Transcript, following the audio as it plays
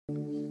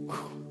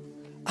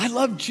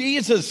love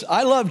Jesus.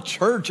 I love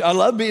church. I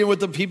love being with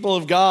the people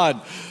of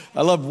God.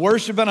 I love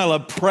worshiping. I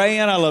love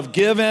praying. I love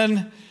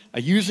giving. I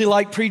usually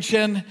like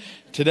preaching.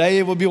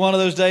 Today will be one of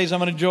those days I'm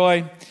going to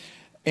enjoy.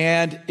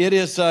 And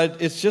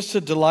it's just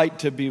a delight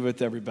to be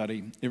with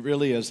everybody. It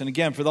really is. And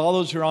again, for all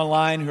those who are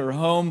online, who are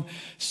home,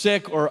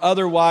 sick or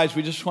otherwise,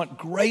 we just want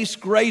grace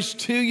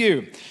to you.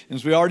 And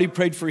as we already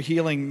prayed for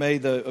healing, may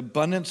the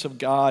abundance of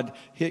God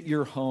hit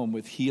your home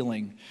with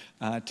healing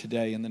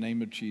today in the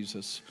name of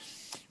Jesus.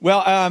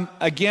 Well,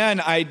 again,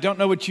 I don't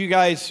know what you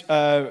guys'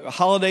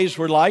 holidays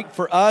were like.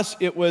 For us,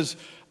 it was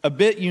a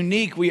bit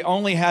unique. We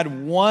only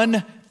had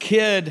one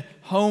kid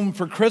home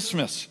for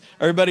Christmas.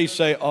 Everybody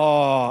say,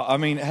 oh, I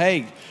mean,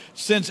 hey,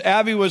 since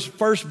Abby was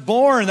first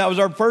born, that was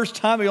our first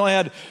time.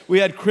 We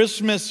had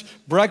Christmas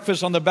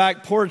breakfast on the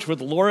back porch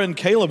with Laura and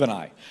Caleb and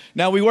I.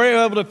 Now, we were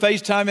able to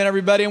FaceTime in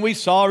everybody, and we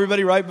saw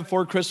everybody right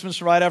before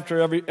Christmas, right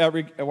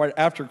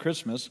after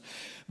Christmas.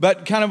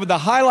 But kind of the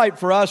highlight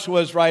for us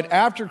was right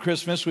after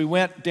Christmas, we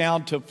went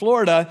down to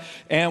Florida,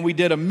 and we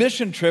did a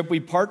mission trip. We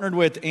partnered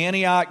with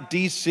Antioch,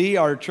 D.C.,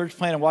 our church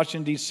plant in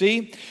Washington,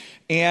 D.C.,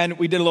 and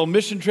we did a little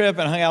mission trip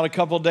and hung out a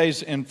couple of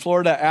days in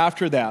Florida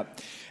after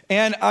that.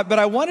 But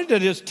I wanted to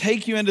just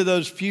take you into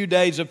those few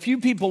days, a few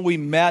people we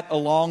met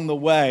along the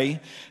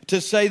way,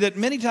 to say that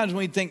many times when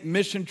we think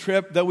mission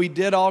trip, that we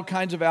did all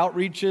kinds of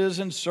outreaches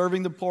and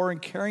serving the poor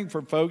and caring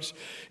for folks,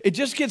 it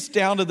just gets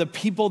down to the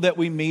people that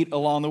we meet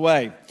along the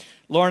way.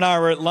 Laura and I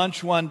were at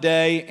lunch one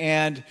day,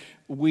 and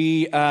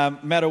we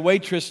met a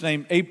waitress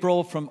named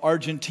April from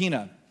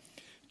Argentina.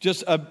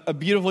 Just a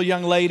beautiful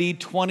young lady,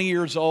 20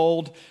 years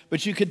old,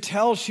 but you could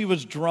tell she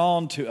was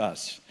drawn to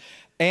us.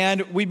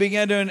 And we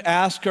began to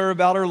ask her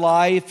about her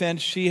life,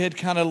 and she had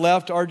kind of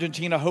left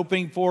Argentina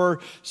hoping for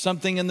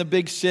something in the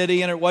big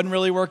city, and it wasn't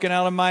really working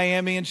out in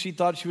Miami, and she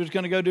thought she was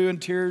going to go do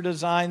interior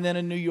design then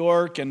in New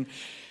York. And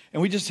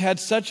we just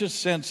had such a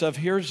sense of,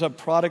 here's a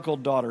prodigal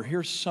daughter.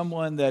 Here's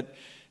someone that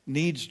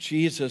needs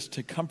Jesus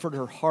to comfort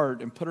her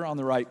heart and put her on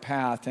the right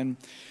path. And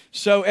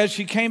so as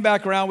she came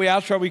back around, we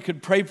asked her if we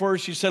could pray for her.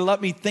 She said,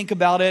 let me think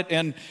about it.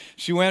 And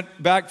she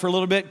went back for a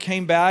little bit,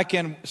 came back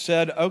and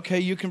said, okay,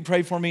 you can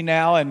pray for me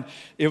now. And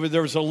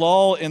there was a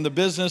lull in the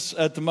business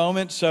at the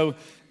moment. So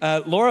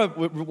Laura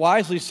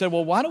wisely said,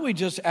 well, why don't we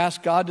just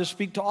ask God to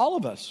speak to all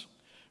of us?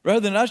 Rather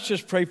than us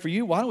just pray for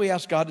you, why don't we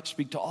ask God to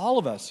speak to all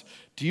of us?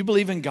 Do you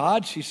believe in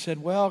God? She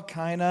said, well,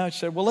 kind of. She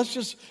said, well, let's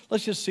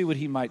just see what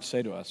he might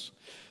say to us.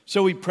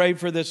 So we prayed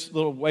for this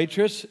little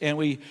waitress,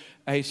 and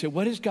I said,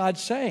 what is God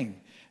saying?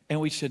 And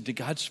we said, did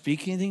God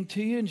speak anything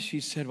to you? And she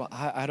said, well,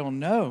 I don't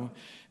know.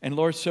 And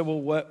Lord said,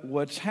 well,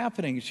 what's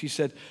happening? And she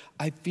said,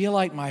 I feel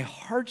like my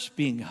heart's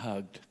being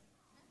hugged.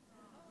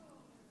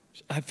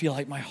 I feel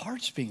like my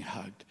heart's being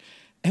hugged.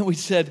 And we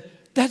said,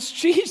 that's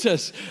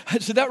Jesus. I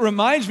said, that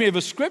reminds me of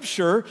a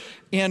scripture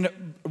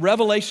in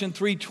Revelation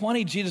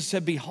 3:20. Jesus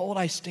said, behold,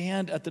 I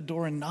stand at the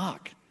door and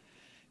knock.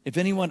 If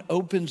anyone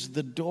opens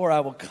the door, I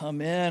will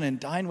come in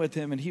and dine with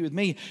him and he with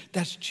me.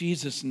 That's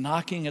Jesus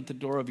knocking at the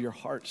door of your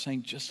heart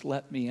saying, just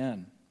let me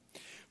in.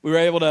 We were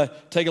able to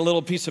take a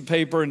little piece of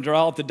paper and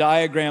draw out the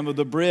diagram of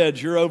the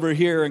bridge. You're over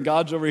here and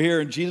God's over here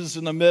and Jesus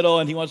in the middle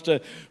and he wants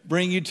to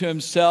bring you to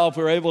himself.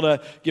 We were able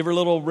to give her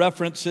little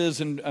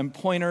references and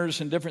pointers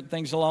and different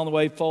things along the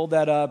way, fold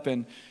that up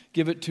and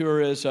give it to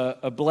her as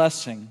a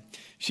blessing.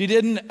 She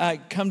didn't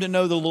come to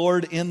know the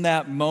Lord in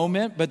that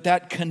moment, but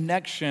that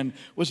connection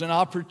was an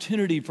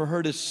opportunity for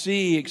her to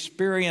see,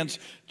 experience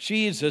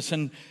Jesus,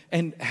 and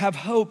have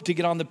hope to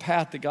get on the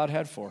path that God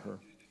had for her.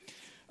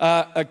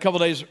 A couple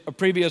days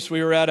previous,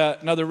 we were at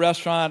another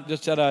restaurant,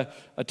 just at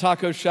a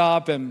taco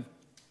shop, and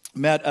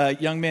met a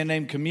young man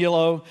named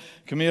Camilo.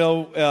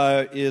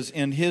 Camilo is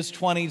in his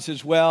 20s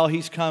as well.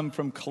 He's come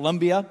from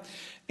Colombia.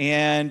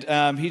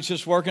 And he's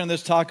just working in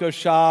this taco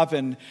shop,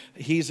 and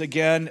he's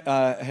again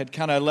had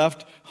kind of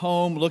left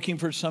home looking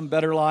for some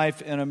better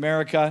life in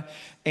America.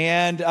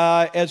 And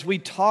as we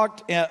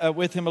talked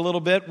with him a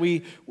little bit,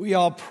 we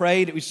all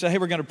prayed. We said, hey,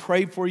 we're going to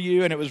pray for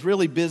you. And it was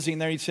really busy in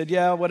there. He said,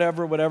 yeah,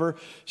 whatever.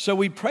 So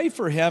we prayed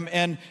for him,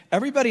 and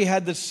everybody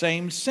had the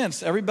same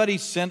sense. Everybody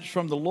sensed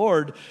from the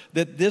Lord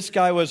that this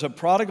guy was a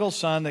prodigal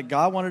son that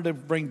God wanted to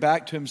bring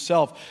back to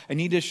himself. And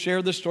he just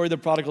shared the story of the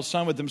prodigal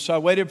son with him. So I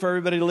waited for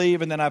everybody to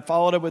leave, and then I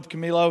followed up with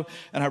Camilo,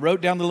 and I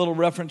wrote down the little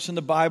reference in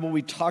the Bible.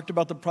 We talked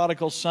about the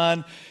prodigal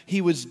son.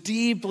 He was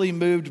deeply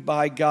moved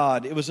by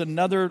God. It was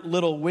another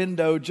little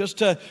window just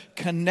to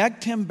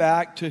connect him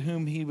back to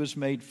whom he was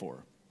made for.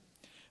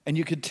 And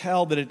you could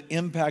tell that it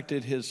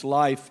impacted his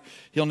life.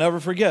 He'll never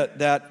forget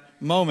that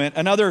moment.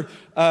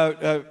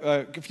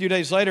 A few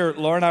days later,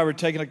 Laura and I were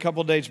taking a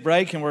couple days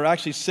break, and we're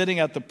actually sitting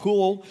at the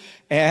pool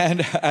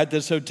and at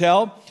this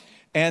hotel.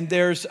 And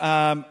there's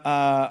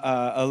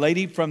a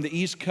lady from the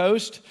East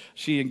Coast.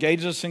 She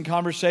engages us in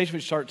conversation.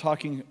 We start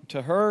talking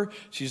to her.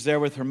 She's there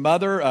with her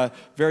mother, a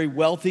very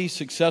wealthy,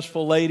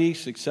 successful lady,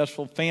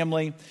 successful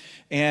family.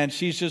 And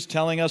she's just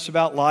telling us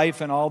about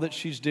life and all that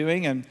she's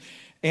doing.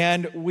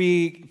 And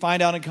we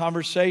find out in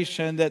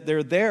conversation that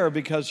they're there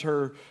because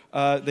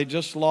they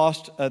just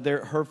lost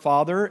her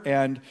father,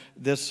 and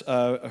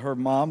her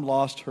mom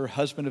lost her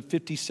husband of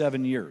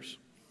 57 years.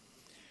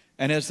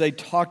 And as they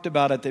talked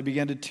about it, they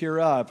began to tear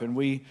up, and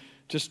we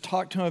just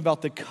talked to him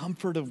about the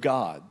comfort of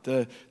God,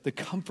 the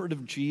comfort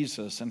of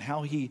Jesus, and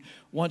how he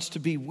wants to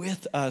be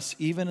with us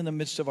even in the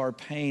midst of our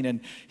pain.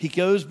 And he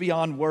goes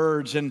beyond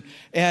words. And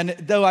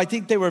though I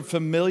think they were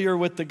familiar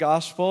with the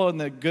gospel and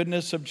the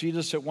goodness of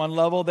Jesus at one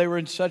level, they were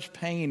in such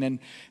pain. And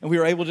we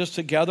were able just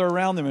to gather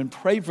around them and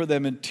pray for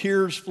them, and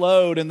tears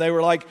flowed. And they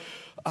were like,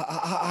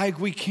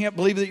 we can't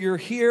believe that you're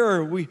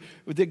here,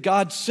 that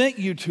God sent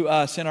you to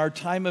us in our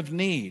time of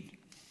need.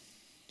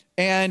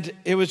 And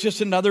it was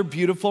just another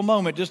beautiful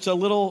moment, just a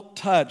little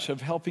touch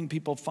of helping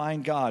people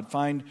find God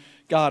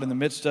in the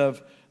midst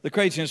of the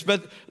craziness.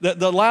 But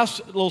the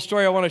last little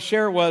story I want to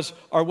share was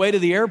our way to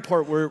the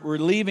airport. We're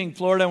leaving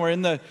Florida, and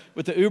we're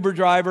with the Uber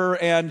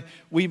driver, and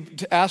we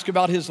ask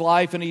about his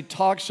life, and he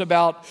talks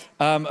about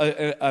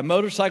a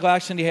motorcycle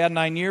accident he had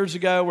 9 years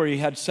ago where he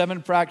had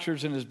 7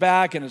 fractures in his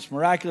back, and it's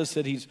miraculous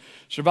that he's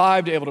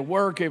survived, able to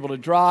work, able to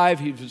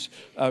drive. He was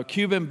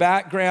Cuban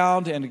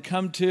background and had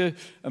come to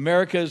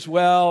America as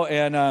well,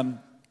 and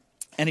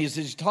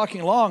he's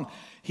talking along.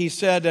 He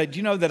said, do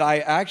you know that I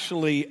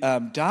actually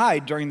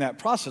died during that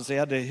process? They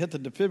had to hit the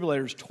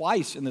defibrillators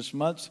twice in this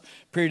month's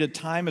period of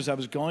time as I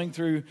was going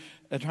through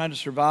trying to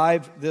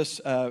survive this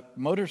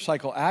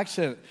motorcycle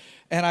accident.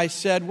 And I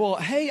said, well,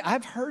 hey,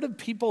 I've heard of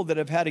people that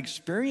have had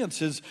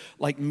experiences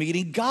like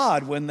meeting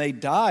God when they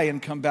die and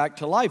come back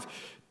to life.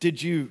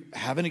 Did you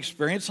have an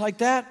experience like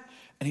that?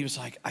 And he was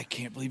like, I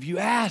can't believe you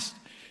asked.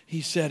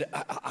 He said,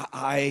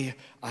 I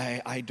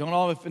don't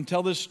often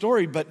tell this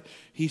story, but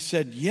he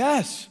said,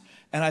 yes.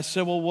 And I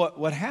said, well,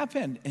 what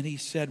happened? And he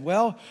said,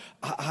 well,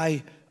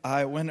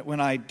 when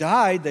I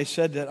died, they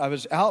said that I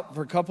was out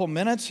for a couple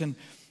minutes, and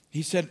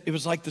he said, it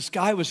was like the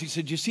sky was, he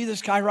said, you see the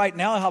sky right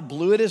now, how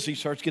blue it is? He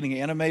starts getting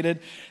animated,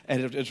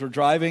 and as we're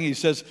driving, he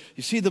says,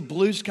 you see the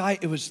blue sky?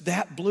 It was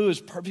that blue, it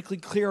was perfectly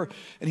clear.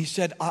 And he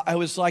said, I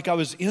was like I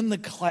was in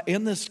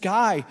the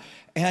sky,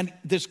 and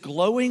this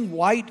glowing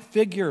white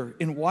figure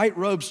in white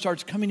robes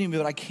starts coming to me,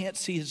 but I can't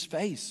see his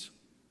face.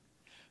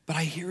 But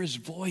I hear his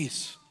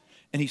voice.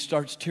 And he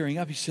starts tearing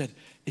up. He said,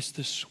 it's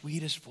the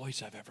sweetest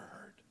voice I've ever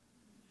heard.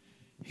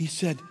 He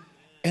said,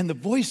 and the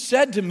voice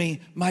said to me,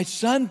 my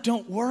son,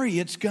 don't worry,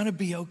 it's going to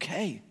be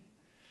okay.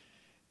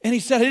 And he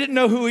said, I didn't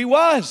know who he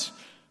was,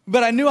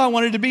 but I knew I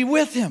wanted to be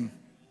with him.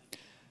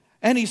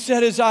 And he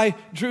said, as I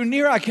drew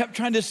near, I kept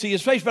trying to see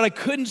his face, but I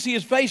couldn't see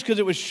his face because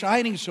it was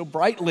shining so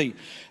brightly.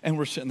 And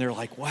we're sitting there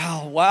like,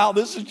 wow,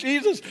 this is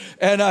Jesus.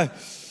 And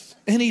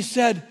he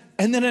said,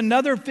 and then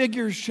another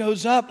figure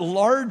shows up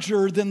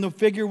larger than the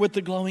figure with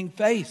the glowing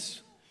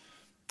face.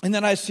 And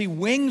then I see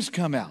wings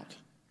come out.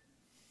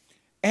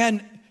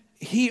 And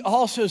he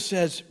also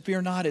says,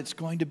 fear not, it's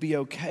going to be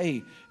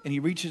okay. And he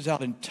reaches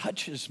out and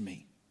touches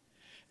me.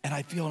 And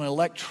I feel an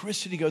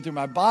electricity go through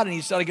my body. And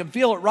he said, I can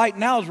feel it right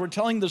now as we're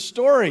telling the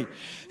story.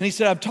 And he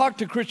said, I've talked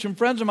to Christian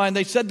friends of mine.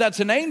 They said that's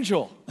an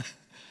angel.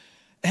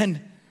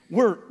 And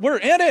we're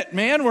in it,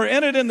 man. We're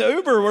in it in the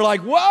Uber. We're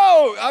like,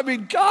 whoa, I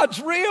mean, God's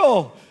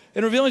real.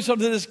 And revealing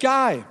something to this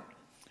guy.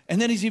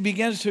 And then as he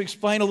begins to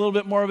explain a little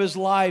bit more of his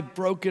life,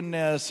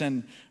 brokenness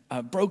and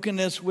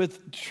brokenness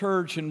with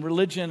church and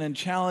religion and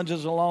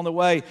challenges along the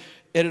way,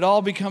 it had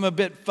all become a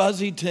bit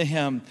fuzzy to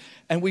him.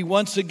 And we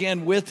once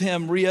again with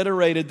him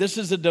reiterated, this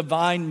is a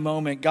divine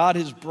moment. God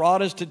has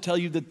brought us to tell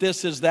you that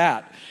this is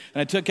that.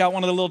 And I took out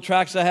one of the little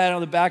tracts I had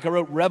on the back. I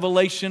wrote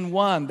Revelation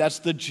 1. That's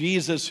the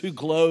Jesus who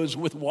glows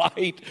with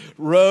white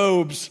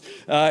robes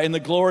in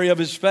the glory of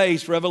his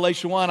face.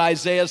 Revelation 1,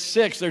 Isaiah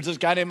 6. There's this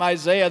guy named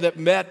Isaiah that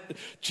met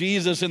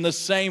Jesus in the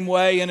same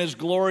way in his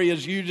glory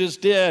as you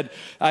just did.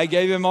 I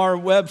gave him our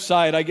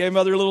website. I gave him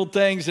other little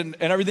things and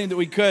everything that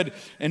we could.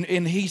 And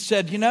he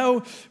said, you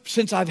know,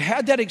 since I've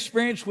had that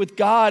experience with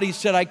God, he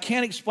said, I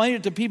can't explain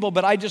it to people,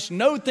 but I just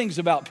know things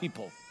about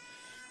people.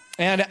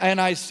 And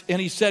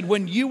he said,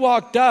 when you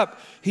walked up,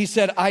 he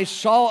said, I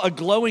saw a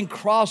glowing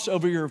cross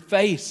over your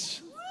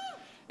face.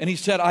 And he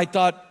said, I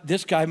thought,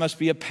 this guy must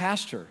be a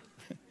pastor.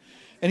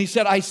 And he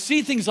said, I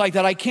see things like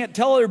that. I can't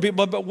tell other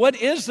people, but what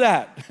is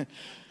that?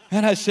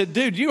 And I said,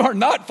 dude, you are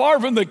not far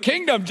from the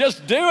kingdom.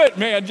 Just do it,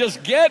 man.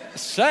 Just get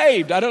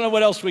saved. I don't know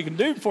what else we can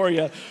do for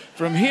you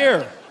from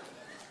here.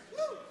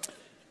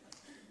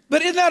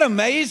 But isn't that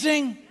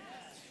amazing?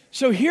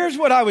 So here's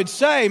what I would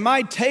say.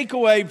 My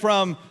takeaway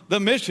from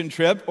the mission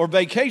trip or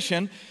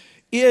vacation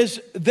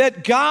is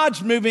that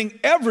God's moving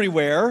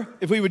everywhere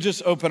if we would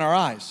just open our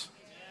eyes.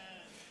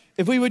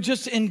 If we would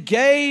just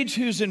engage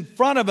who's in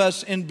front of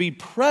us and be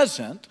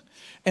present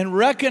and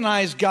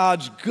recognize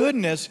God's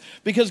goodness,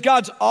 because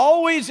God's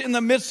always in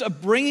the midst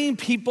of bringing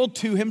people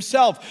to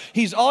himself.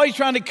 He's always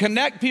trying to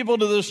connect people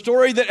to the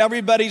story that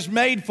everybody's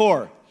made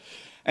for.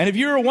 And if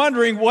you were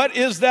wondering, what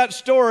is that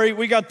story?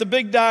 We got the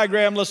big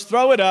diagram. Let's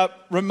throw it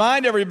up.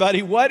 Remind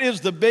everybody, what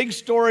is the big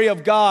story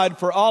of God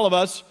for all of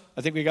us?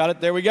 I think we got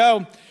it. There we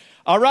go.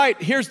 All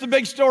right, here's the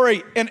big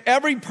story. And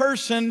every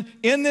person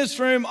in this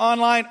room,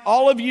 online,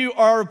 all of you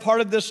are a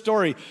part of this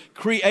story.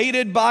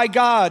 Created by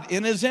God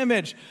in his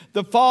image.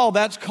 The fall,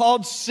 that's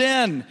called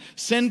sin.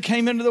 Sin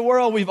came into the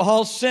world. We've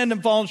all sinned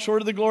and fallen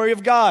short of the glory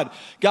of God.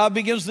 God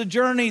begins the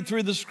journey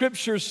through the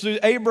scriptures, through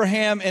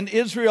Abraham and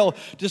Israel,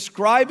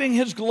 describing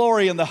his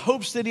glory and the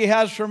hopes that he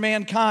has for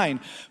mankind.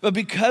 But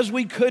because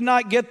we could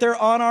not get there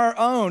on our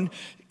own,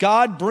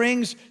 God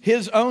brings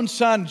his own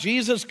son.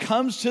 Jesus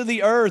comes to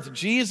the earth.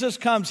 Jesus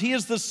comes. He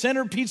is the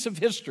centerpiece of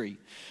history.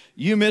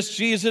 You miss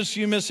Jesus,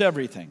 you miss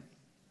everything.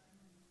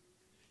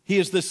 He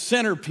is the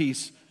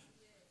centerpiece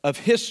of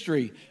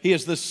history. He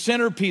is the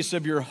centerpiece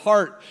of your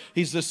heart.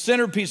 He's the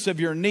centerpiece of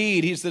your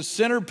need. He's the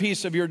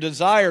centerpiece of your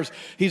desires.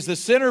 He's the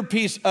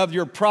centerpiece of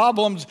your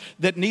problems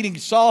that needing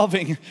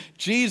solving.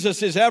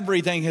 Jesus is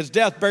everything, his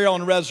death, burial,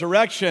 and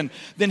resurrection.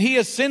 Then he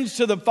ascends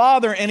to the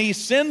Father and he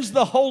sends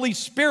the Holy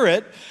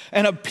Spirit,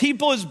 and a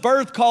people is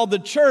birthed called the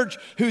church,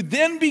 who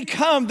then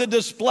become the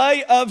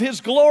display of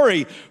his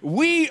glory.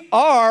 We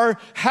are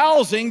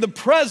housing the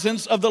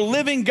presence of the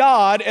living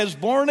God as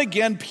born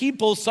again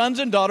people, sons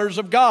and daughters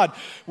of God.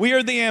 We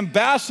are the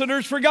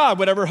ambassadors for God.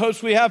 Whatever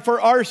hopes we have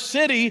for our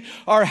city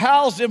are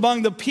housed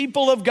among the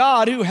people of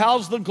God who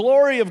house the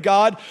glory of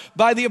God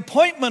by the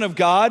appointment of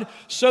God,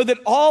 so that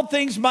all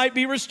things might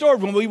be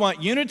restored. When we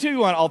want unity, we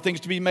want all things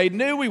to be made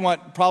new, we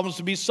want problems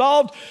to be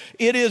solved.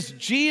 It is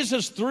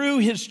Jesus through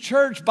his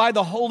church by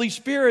the Holy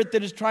Spirit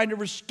that is trying to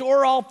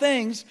restore all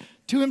things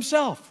to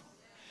himself.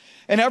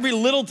 And every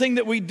little thing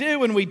that we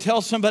do, when we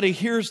tell somebody,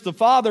 here's the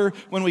Father,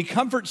 when we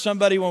comfort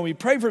somebody, when we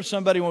pray for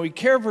somebody, when we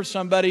care for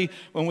somebody,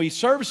 when we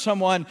serve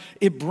someone,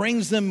 it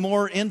brings them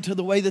more into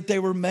the way that they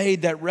were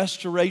made, that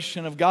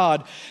restoration of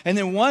God. And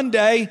then one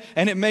day,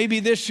 and it may be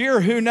this year,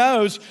 who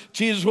knows,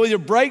 Jesus will either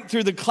break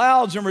through the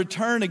clouds and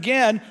return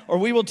again, or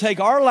we will take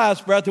our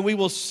last breath and we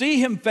will see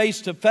him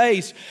face to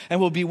face and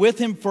we'll be with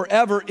him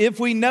forever if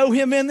we know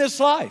him in this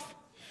life.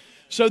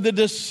 So the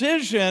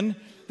decision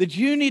that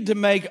you need to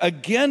make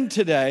again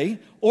today,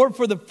 or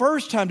for the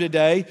first time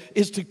today,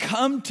 is to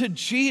come to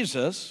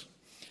Jesus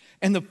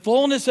and the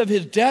fullness of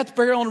his death,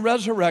 burial, and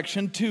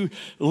resurrection, to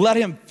let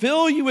him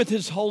fill you with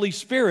his Holy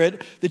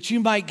Spirit, that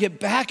you might get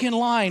back in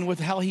line with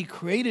how he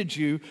created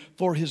you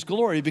for his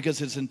glory, because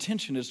his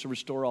intention is to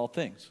restore all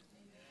things.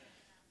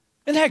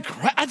 Isn't that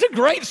great? That's a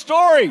great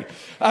story.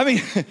 I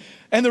mean,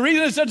 and the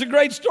reason it's such a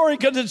great story,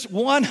 because it's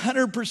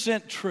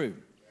 100% true.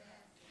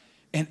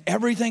 And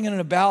everything in and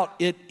about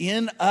it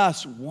in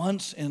us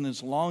wants and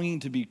is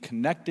longing to be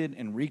connected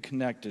and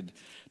reconnected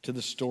to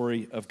the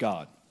story of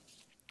God.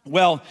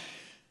 Well,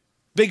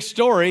 big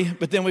story,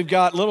 but then we've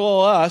got little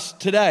old us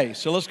today.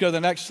 So let's go to the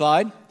next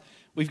slide.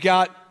 We've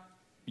got,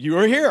 you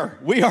are here.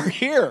 We are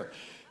here.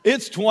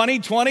 It's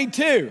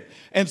 2022.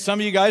 And some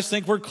of you guys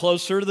think we're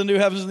closer to the new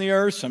heavens and the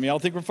earth. Some of y'all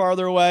think we're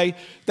farther away.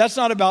 That's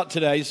not about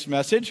today's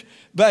message.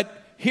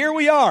 But here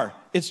we are.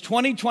 It's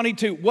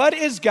 2022. What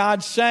is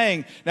God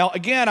saying? Now,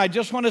 again, I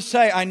just want to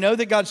say, I know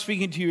that God's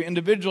speaking to you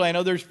individually. I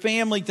know there's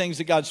family things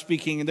that God's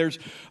speaking, and there's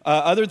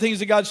other things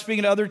that God's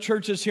speaking to other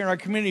churches here in our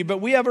community. But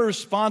we have a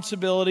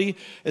responsibility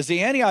as the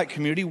Antioch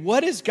community.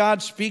 What is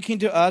God speaking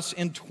to us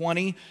in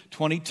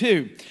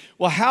 2022?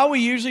 Well, how we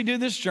usually do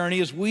this journey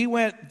is we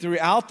went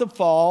throughout the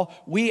fall,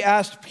 we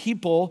asked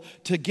people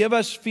to give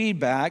us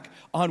feedback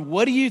on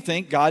what do you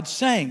think God's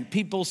saying.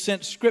 People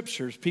sent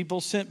scriptures,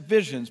 people sent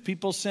visions,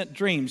 people sent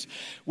dreams.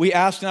 We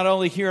asked not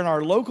only here in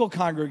our local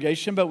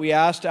congregation, but we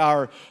asked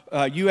our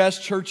U.S.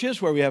 churches,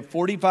 where we have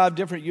 45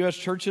 different U.S.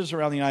 churches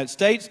around the United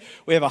States.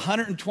 We have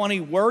 120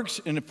 works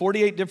in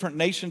 48 different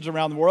nations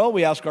around the world.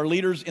 We asked our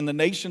leaders in the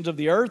nations of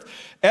the earth.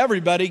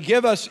 Everybody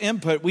give us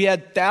input. We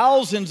had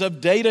thousands of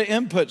data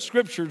input,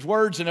 scriptures,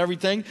 words, and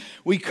everything.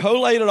 We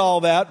collated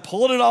all that,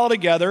 pulled it all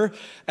together,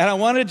 and I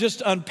want to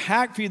just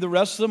unpack for you the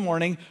rest of the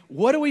morning,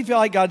 what do we feel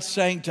like God's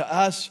saying to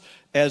us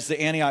as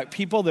the Antioch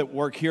people that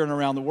work here and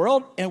around the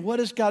world, and what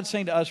is God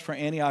saying to us for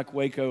Antioch,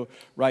 Waco,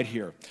 right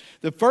here?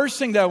 The first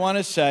thing that I want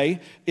to say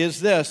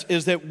is this,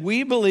 is that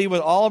we believe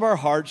with all of our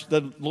hearts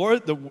the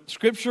Lord, the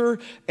scripture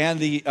and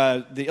the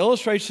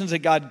illustrations that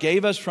God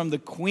gave us from the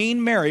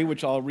Queen Mary,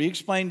 which I'll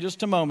re-explain in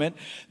just a moment,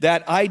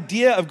 that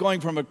idea of going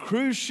from a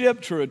cruise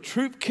ship to a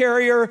troop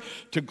carrier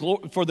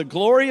for the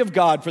glory of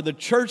God, for the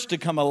church to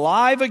come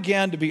alive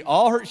again, to be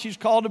all her she's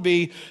called to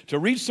be, to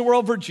reach the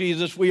world for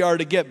Jesus. We are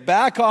to get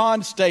back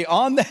on, stay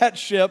on that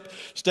ship,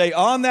 stay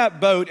on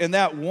that boat, and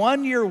that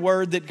 1 year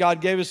word that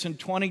God gave us in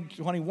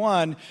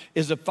 2021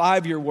 is a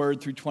 5-year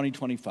word through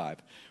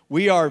 2025.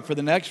 We are, for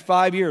the next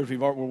 5 years,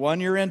 we're 1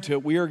 year into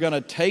it, we are going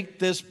to take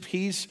this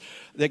piece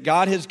that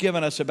God has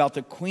given us about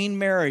the Queen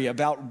Mary,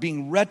 about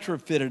being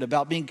retrofitted,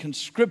 about being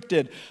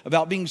conscripted,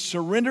 about being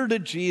surrendered to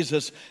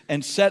Jesus,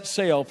 and set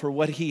sail for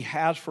what he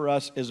has for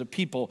us as a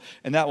people.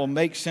 And that will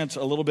make sense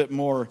a little bit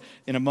more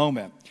in a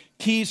moment.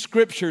 Key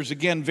scriptures,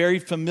 again, very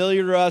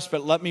familiar to us,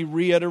 but let me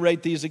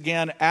reiterate these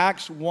again.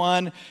 Acts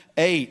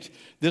 1:8.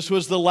 This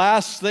was the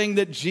last thing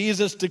that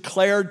Jesus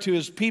declared to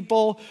his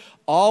people.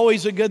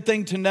 Always a good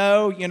thing to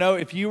know. You know,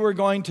 if you were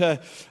going to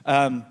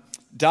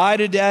die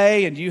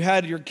today and you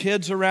had your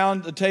kids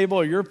around the table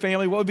or your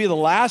family, what would be the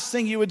last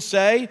thing you would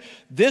say?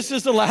 This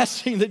is the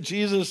last thing that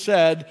Jesus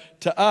said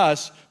to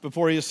us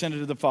before he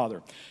ascended to the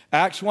Father.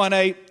 Acts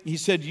 1:8, he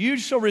said, you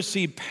shall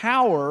receive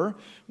power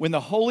when the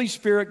Holy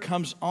Spirit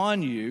comes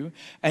on you,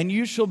 and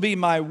you shall be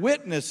my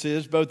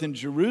witnesses both in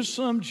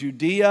Jerusalem,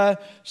 Judea,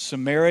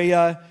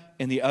 Samaria,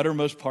 and the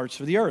uttermost parts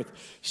of the earth.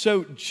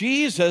 So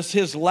Jesus,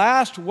 his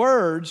last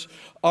words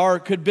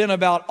could have been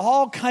about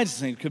all kinds of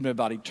things. Could have been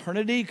about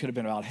eternity, could have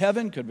been about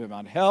heaven, could have been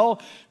about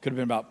hell, could have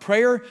been about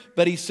prayer.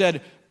 But he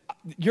said,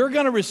 you're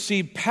going to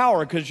receive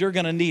power because you're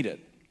going to need it.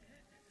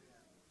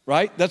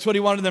 Right? That's what he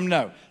wanted them to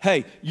know.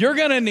 Hey, you're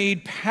going to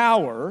need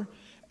power,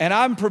 and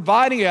I'm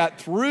providing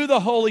that through the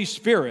Holy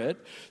Spirit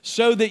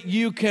so that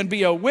you can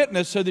be a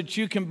witness, so that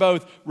you can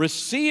both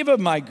receive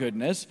of my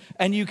goodness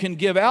and you can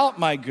give out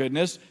my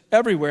goodness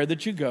everywhere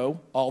that you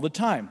go all the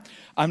time.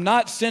 I'm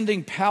not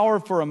sending power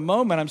for a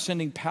moment, I'm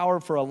sending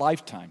power for a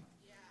lifetime.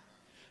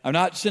 I'm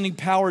not sending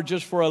power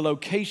just for a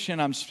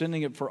location, I'm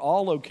sending it for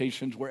all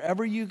locations.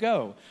 Wherever you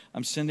go,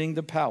 I'm sending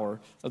the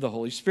power of the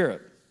Holy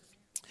Spirit.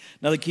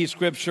 Another key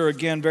scripture,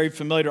 again, very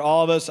familiar to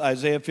all of us,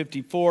 Isaiah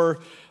 54,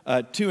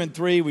 2 and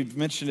 3. We've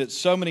mentioned it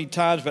so many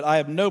times, but I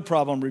have no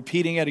problem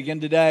repeating it again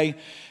today.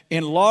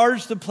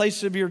 Enlarge the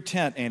place of your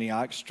tent,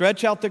 Antioch.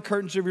 Stretch out the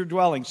curtains of your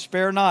dwelling.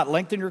 Spare not.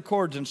 Lengthen your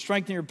cords and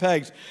strengthen your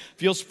pegs.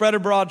 If you'll spread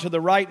abroad to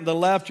the right and the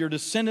left, your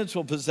descendants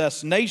will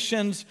possess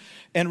nations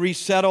and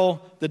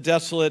resettle the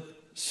desolate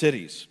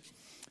cities.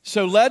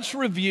 So let's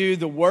review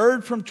the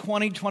word from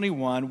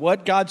 2021,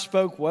 what God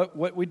spoke,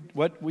 what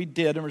we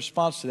did in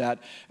response to that,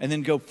 and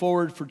then go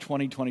forward for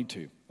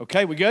 2022.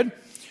 Okay, we good?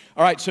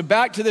 All right, so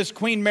back to this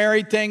Queen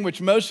Mary thing, which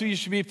most of you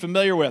should be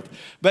familiar with.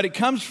 But it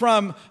comes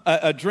from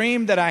a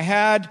dream that I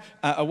had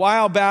a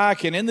while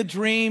back. And in the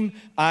dream,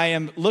 I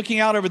am looking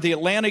out over the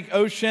Atlantic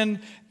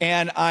Ocean,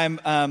 and I'm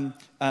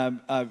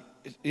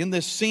in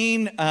this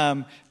scene,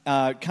 kind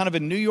of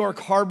in New York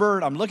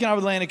Harbor. I'm looking out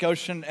over the Atlantic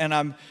Ocean, and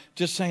I'm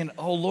just saying,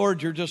 oh,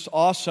 Lord, you're just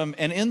awesome.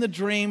 And in the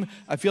dream,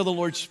 I feel the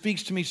Lord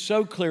speaks to me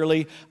so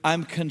clearly.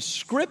 I'm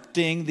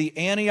conscripting the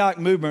Antioch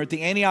movement,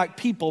 the Antioch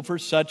people for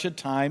such a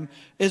time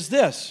as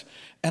this.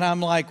 And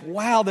I'm like,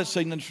 wow, that's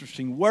an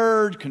interesting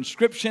word,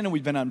 conscription, and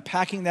we've been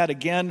unpacking that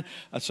again,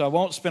 so I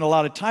won't spend a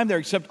lot of time there,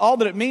 except all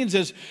that it means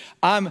is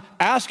I'm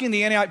asking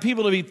the Antioch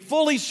people to be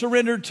fully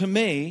surrendered to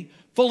me,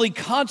 fully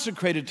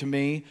consecrated to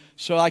me,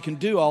 so I can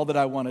do all that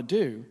I want to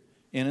do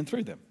in and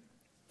through them.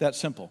 That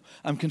simple.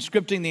 I'm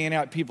conscripting the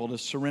Antioch people to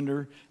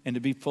surrender and to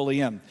be fully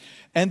in.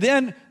 And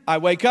then I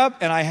wake up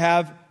and I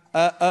have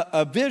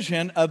a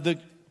vision of the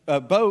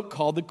boat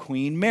called the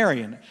Queen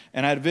Mary. And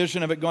I had a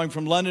vision of it going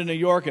from London to New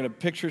York, and a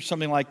picture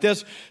something like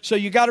this. So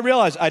you got to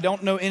realize, I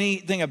don't know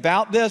anything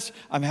about this.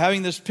 I'm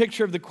having this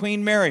picture of the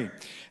Queen Mary.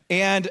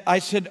 And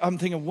I'm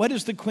thinking, what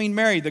is the Queen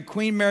Mary? The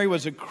Queen Mary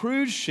was a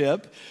cruise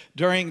ship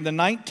during the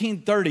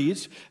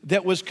 1930s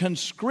that was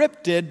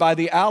conscripted by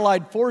the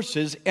Allied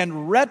forces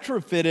and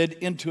retrofitted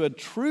into a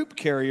troop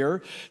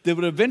carrier that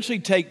would eventually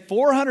take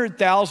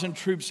 400,000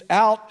 troops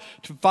out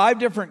to 5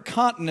 different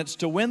continents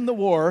to win the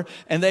war,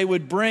 and they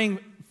would bring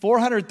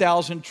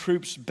 400,000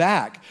 troops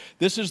back.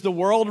 This is the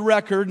world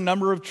record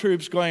number of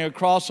troops going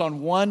across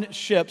on one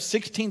ship,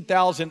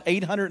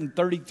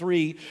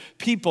 16,833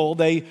 people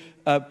they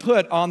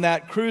put on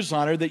that cruise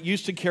liner that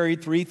used to carry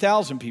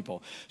 3,000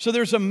 people. So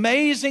there's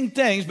amazing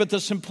things, but the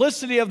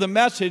simplicity of the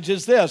message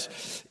is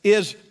this,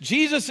 is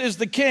Jesus is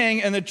the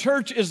king and the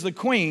church is the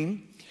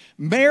queen.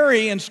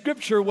 Mary in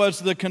Scripture was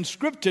the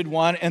conscripted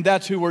one, and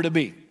that's who we're to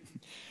be.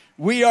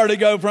 We are to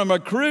go from a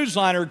cruise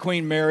liner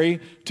Queen Mary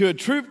to a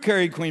troop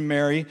carrier Queen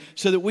Mary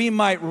so that we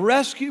might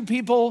rescue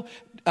people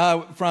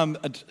from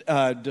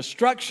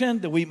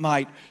destruction, that we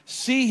might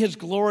see his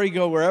glory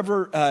go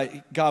wherever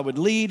God would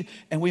lead,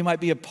 and we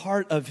might be a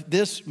part of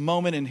this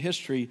moment in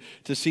history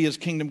to see his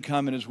kingdom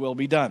come and his will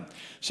be done.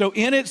 So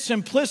in its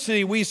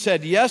simplicity, we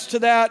said yes to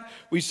that.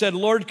 We said,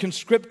 Lord,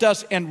 conscript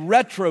us and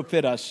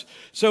retrofit us.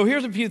 So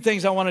here's a few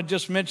things I want to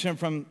just mention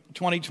from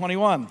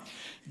 2021.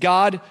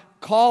 God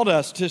called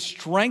us to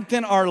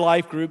strengthen our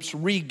life groups,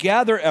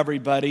 regather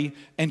everybody,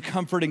 and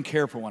comfort and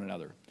care for one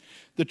another.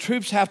 The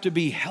troops have to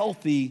be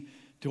healthy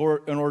in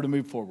order to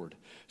move forward.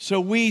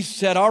 So we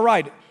said, all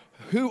right,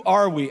 who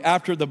are we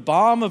after the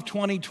bomb of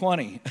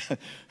 2020?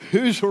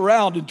 Who's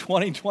around in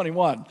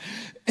 2021?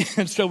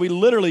 And so we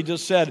literally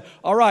just said,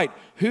 all right,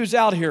 who's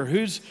out here?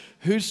 Who's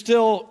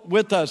still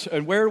with us?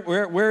 And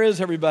where is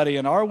everybody?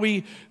 And are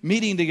we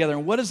meeting together?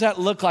 And what does that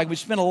look like? We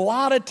spent a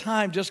lot of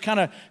time just kind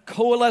of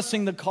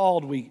coalescing the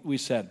called, we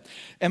said.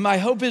 And my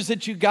hope is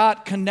that you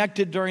got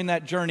connected during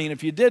that journey. And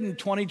if you didn't,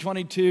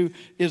 2022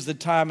 is the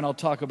time, and I'll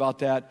talk about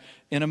that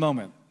in a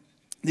moment.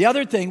 The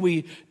other thing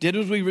we did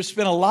was we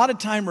spent a lot of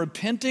time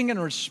repenting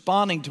and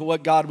responding to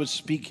what God was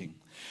speaking.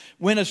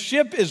 When a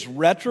ship is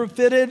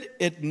retrofitted,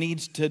 it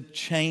needs to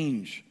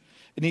change.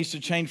 It needs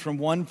to change from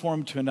one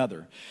form to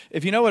another.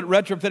 If you know what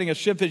retrofitting a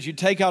ship is, you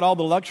take out all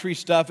the luxury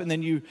stuff and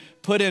then you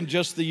put in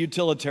just the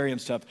utilitarian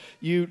stuff.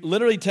 You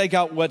literally take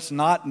out what's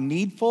not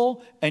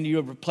needful and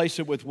you replace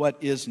it with what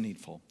is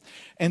needful.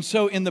 And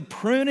so in the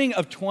pruning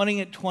of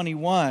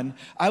 2021,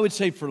 I would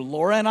say for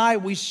Laura and I,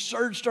 we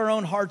searched our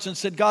own hearts and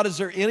said, God, is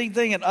there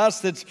anything in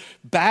us that's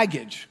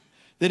baggage,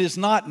 that is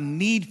not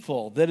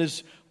needful, that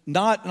is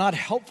not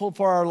helpful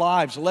for our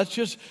lives? Let's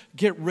just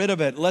get rid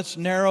of it. Let's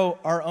narrow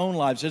our own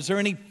lives. Is there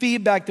any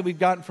feedback that we've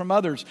gotten from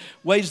others,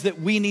 ways that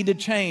we need to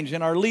change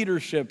in our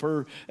leadership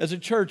or as a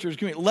church or as a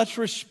community? Let's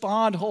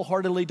respond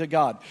wholeheartedly to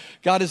God.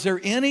 God, is there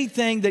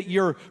anything that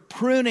you're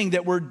pruning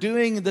that we're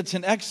doing that's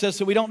in excess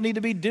that we don't need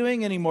to be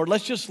doing anymore?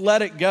 Let's just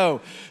let it go.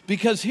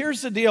 Because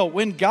here's the deal.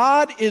 When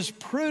God is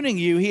pruning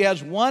you, he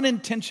has one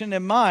intention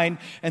in mind,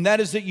 and that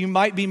is that you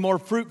might be more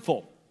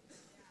fruitful.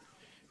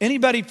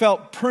 Anybody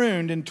felt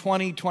pruned in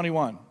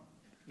 2021?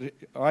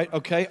 All right,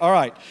 okay, all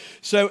right.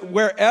 So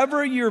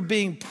wherever you're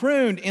being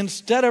pruned,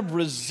 instead of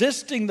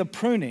resisting the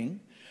pruning,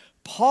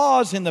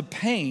 pause in the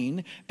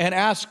pain and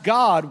ask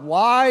God,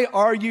 why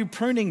are you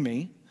pruning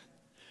me?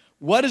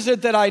 What is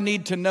it that I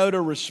need to know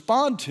to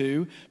respond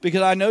to?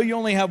 Because I know you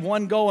only have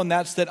one goal, and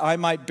that's that I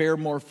might bear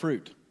more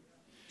fruit.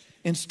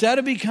 Instead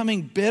of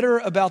becoming bitter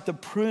about the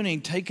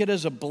pruning, take it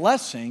as a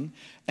blessing,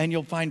 and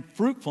you'll find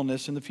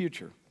fruitfulness in the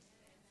future.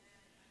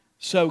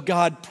 So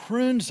God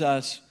prunes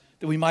us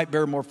that we might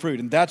bear more fruit.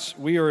 And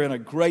we are in a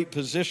great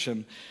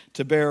position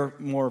to bear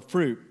more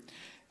fruit.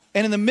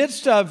 And in the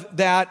midst of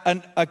that,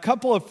 a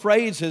couple of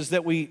phrases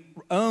that we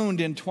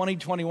owned in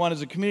 2021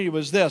 as a community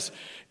was this: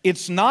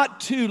 it's not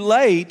too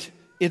late,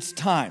 it's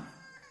time.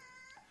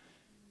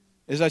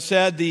 As I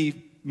said, the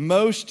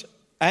most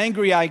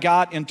angry I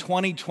got in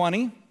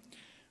 2020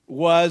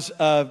 was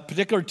a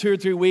particular 2 or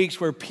 3 weeks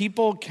where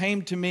people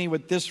came to me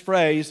with this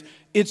phrase,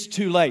 it's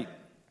too late.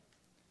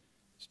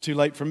 It's too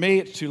late for me,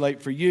 it's too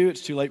late for you,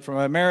 it's too late for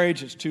my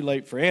marriage, it's too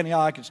late for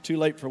Antioch, it's too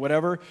late for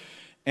whatever.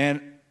 And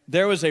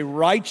there was a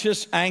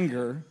righteous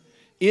anger.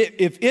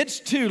 If it's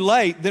too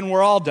late, then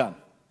we're all done.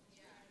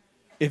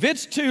 If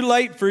it's too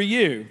late for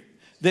you,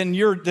 then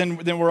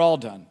we're all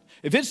done.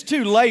 If it's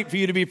too late for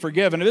you to be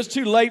forgiven, if it's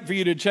too late for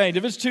you to change,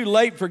 if it's too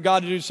late for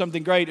God to do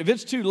something great, if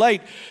it's too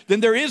late, then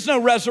there is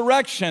no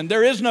resurrection.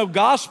 There is no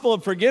gospel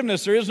of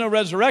forgiveness. There is no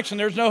resurrection.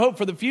 There's no hope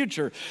for the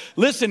future.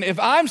 Listen, if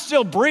I'm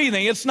still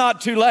breathing, it's not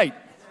too late.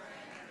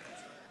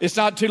 It's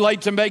not too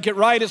late to make it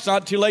right. It's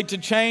not too late to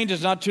change.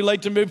 It's not too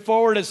late to move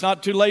forward. It's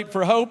not too late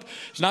for hope.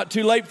 It's not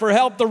too late for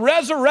help. The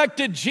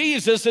resurrected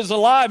Jesus is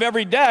alive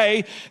every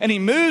day, and he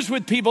moves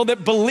with people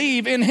that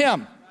believe in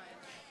him.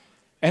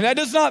 And that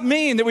does not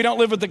mean that we don't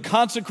live with the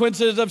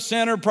consequences of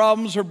sin or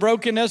problems or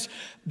brokenness.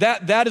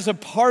 That is a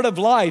part of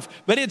life.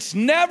 But it's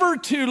never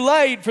too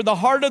late for the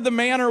heart of the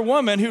man or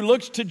woman who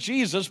looks to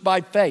Jesus by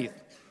faith.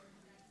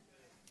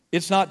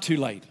 It's not too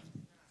late.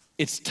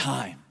 It's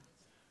time.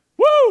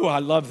 Woo! I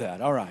love that.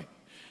 All right.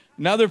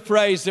 Another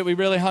phrase that we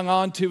really hung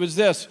on to was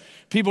this.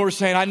 People were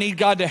saying, I need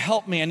God to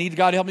help me. I need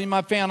God to help me in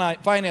my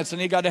finance. I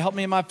need God to help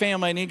me in my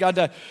family. I need God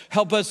to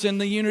help us in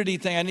the unity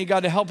thing. I need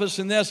God to help us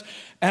in this.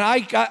 And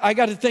I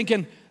got to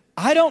thinking,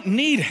 I don't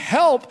need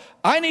help.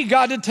 I need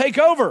God to take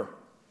over.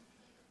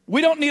 We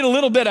don't need a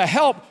little bit of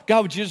help.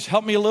 God, would you just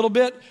help me a little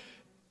bit?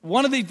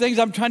 One of the things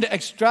I'm trying to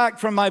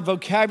extract from my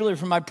vocabulary,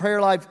 from my prayer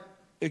life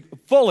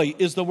fully,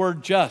 is the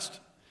word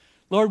just.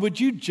 Lord, would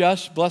you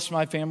just bless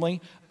my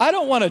family? I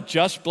don't want a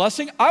just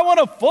blessing. I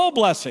want a full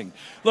blessing.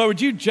 Lord,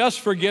 would you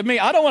just forgive me?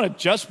 I don't want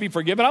to just be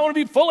forgiven. I want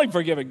to be fully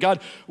forgiven. God,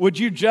 would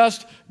you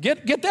just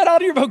get that out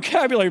of your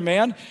vocabulary,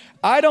 man?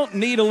 I don't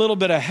need a little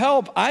bit of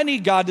help. I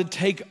need God to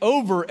take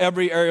over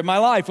every area of my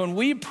life. When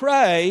we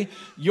pray,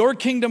 your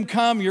kingdom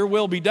come, your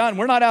will be done,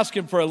 we're not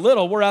asking for a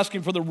little. We're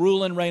asking for the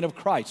rule and reign of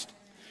Christ.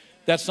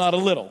 That's not a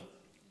little.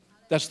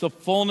 That's the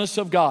fullness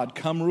of God.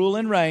 Come rule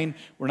and reign.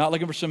 We're not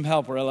looking for some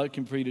help. We're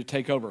looking for you to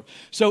take over.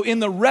 So in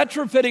the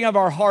retrofitting of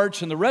our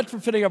hearts and the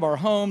retrofitting of our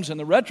homes and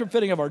the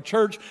retrofitting of our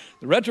church,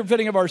 the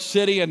retrofitting of our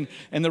city and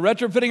the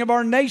retrofitting of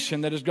our nation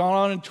that has gone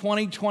on in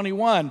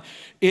 2021,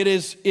 it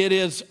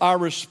is our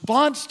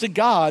response to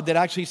God that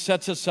actually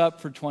sets us up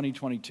for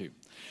 2022.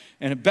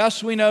 And the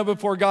best we know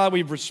before God,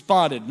 we've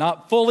responded.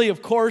 Not fully,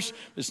 of course.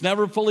 It's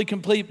never fully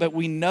complete, but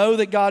we know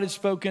that God has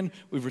spoken.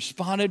 We've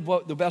responded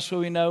the best way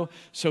we know.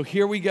 So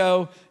here we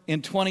go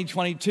in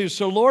 2022.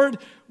 So Lord,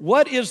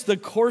 what is the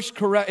course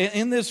correct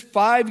in this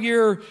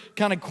 5-year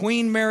kind of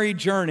Queen Mary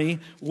journey?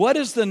 What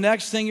is the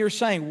next thing you're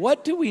saying?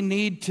 What do we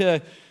need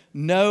to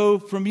know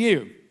from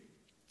you?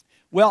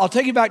 Well, I'll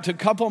take you back to a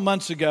couple of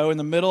months ago in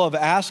the middle of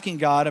asking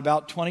God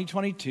about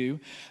 2022.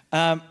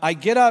 I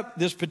get up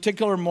this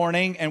particular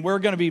morning, and we're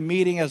going to be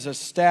meeting as a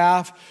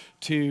staff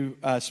to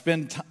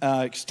spend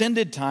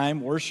extended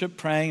time worship,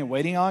 praying, and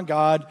waiting on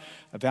God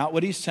about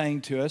what he's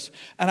saying to us.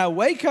 And I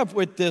wake up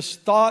with this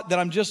thought that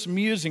I'm just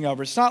musing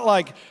over. It's not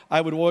like I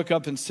would wake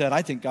up and said,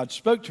 I think God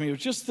spoke to me. It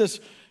was just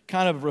this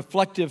kind of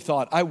reflective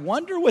thought. I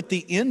wonder what the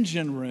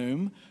engine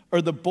room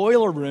or the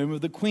boiler room of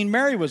the Queen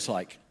Mary was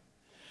like.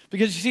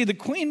 Because you see, the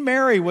Queen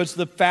Mary was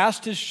the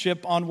fastest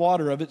ship on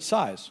water of its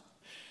size.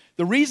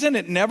 The reason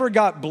it never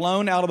got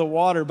blown out of the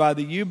water by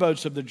the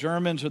U-boats of the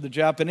Germans or the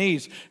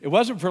Japanese, it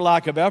wasn't for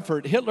lack of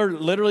effort. Hitler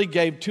literally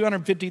gave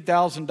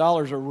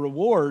 $250,000 a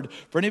reward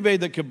for anybody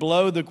that could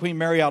blow the Queen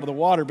Mary out of the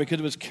water because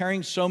it was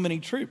carrying so many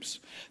troops.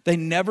 They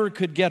never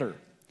could get her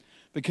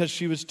because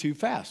she was too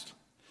fast.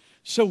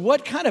 So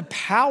what kind of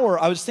power,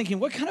 I was thinking,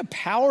 what kind of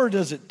power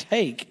does it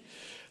take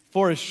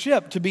for a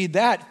ship to be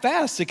that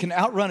fast that can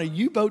outrun a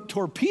U-boat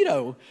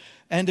torpedo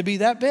and to be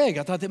that big?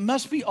 I thought that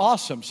must be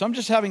awesome. So I'm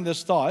just having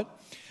this thought.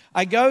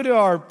 I go to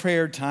our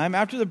prayer time.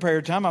 After the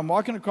prayer time, I'm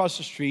walking across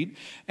the street,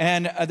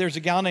 and there's a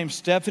gal named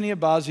Stephanie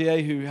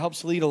Abazier who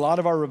helps lead a lot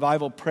of our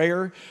revival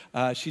prayer.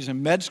 She's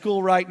in med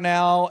school right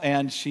now,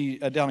 and she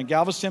down in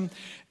Galveston.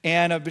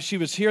 And but she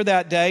was here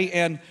that day,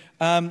 and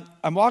I'm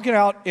walking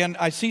out, and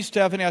I see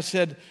Stephanie.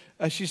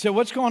 She said,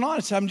 "What's going on?" I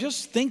said, "I'm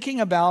just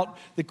thinking about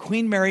the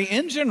Queen Mary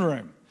engine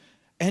room."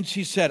 And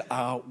she said,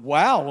 "Wow,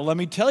 well, let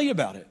me tell you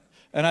about it."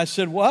 And I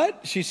said,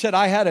 "What?" She said,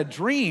 "I had a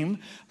dream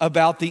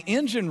about the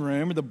engine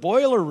room, or the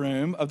boiler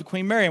room of the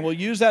Queen Mary." And we'll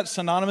use that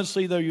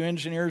synonymously, though, you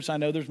engineers, I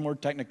know there's more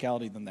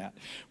technicality than that.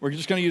 We're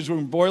just going to use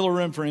boiler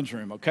room for engine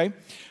room, okay?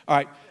 All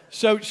right.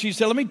 So she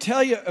said, "Let me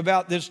tell you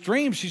about this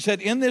dream." She said,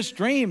 "In this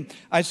dream,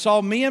 I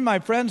saw me and my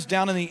friends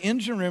down in the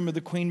engine room of the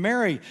Queen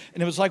Mary.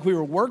 And it was like we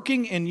were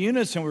working in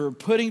unison. We were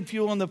putting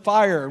fuel in the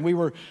fire, and we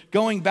were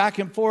going back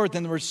and forth.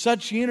 And there was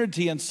such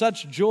unity and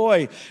such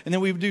joy. And then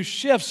we would do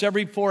shifts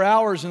every 4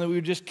 hours, and then we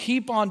would just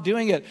keep on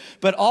doing it.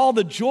 But all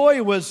the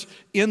joy was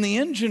in the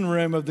engine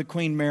room of the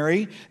Queen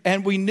Mary.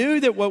 And we knew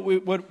that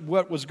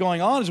what was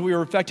going on is we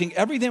were affecting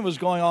everything that was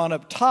going on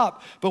up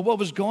top. But what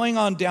was going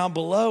on down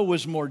below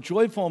was more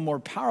joyful and more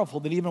powerful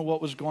than even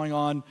what was going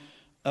on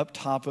up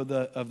top of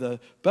the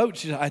boat."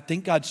 She said, "I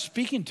think God's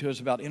speaking to us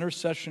about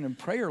intercession and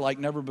prayer like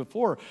never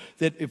before.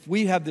 That if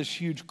we have this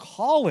huge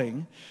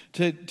calling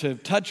to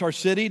touch our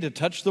city, to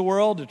touch the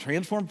world, to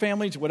transform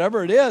families,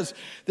 whatever it is,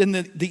 then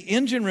the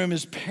engine room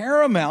is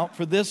paramount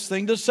for this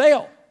thing to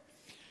sail."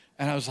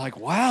 And I was like,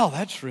 wow,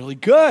 that's really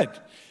good.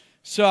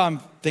 So I'm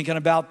thinking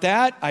about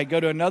that. I go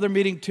to another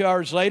meeting 2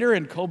 hours later,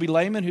 and Colby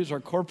Lehman, who's our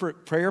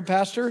corporate prayer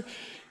pastor,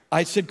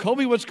 I said,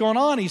 "Colby, what's going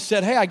on?" He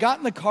said, "Hey, I got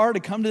in the car to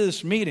come to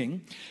this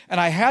meeting, and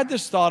I had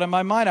this thought in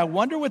my mind. I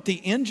wonder what the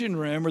engine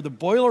room or the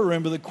boiler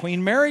room of the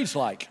Queen Mary's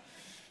like."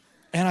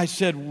 And I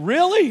said,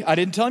 "Really?" I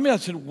didn't tell him. I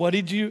said, what do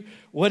you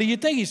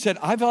think?" He said,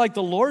 "I feel like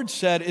the Lord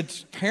said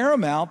it's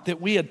paramount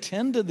that we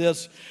attend to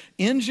this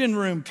engine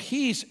room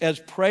piece as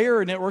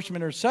prayer and worship and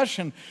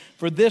intercession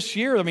for this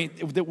year. I mean,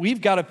 that we've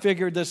got to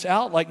figure this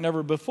out like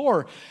never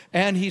before."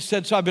 And he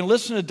said, "So I've been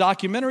listening to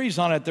documentaries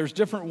on it. There's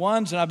different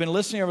ones, and I've been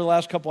listening over the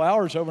last couple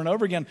hours over and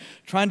over again,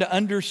 trying to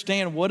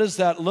understand what does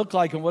that look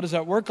like and what does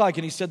that work like."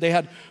 And he said they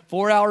had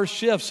 4-hour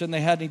shifts, and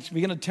he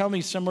began to tell me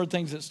similar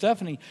things that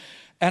Stephanie.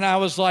 And I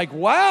was like,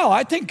 wow,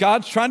 I think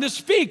God's trying to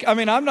speak. I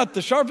mean, I'm not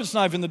the sharpest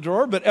knife in the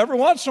drawer, but every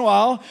once in a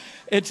while,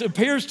 it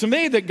appears to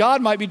me that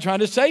God might be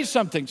trying to say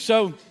something.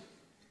 So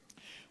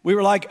we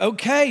were like,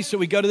 okay, so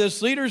we go to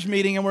this leaders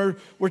meeting, and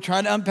we're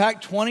trying to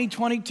unpack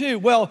 2022.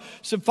 Well,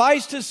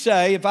 suffice to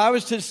say, if I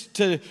was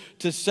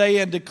to say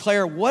and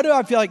declare, what do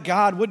I feel like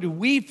God, what do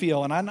we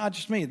feel, and not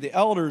just me, the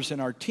elders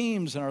and our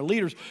teams and our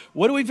leaders,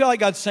 what do we feel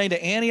like God's saying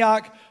to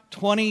Antioch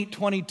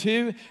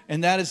 2022?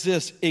 And that is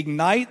this: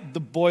 ignite the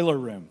boiler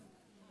room.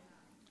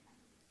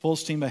 Full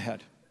steam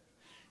ahead.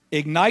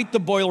 Ignite the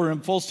boiler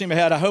room, full steam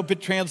ahead. I hope it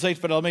translates,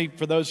 but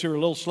for those who are a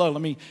little slow,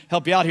 let me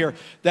help you out here.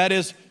 That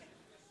is,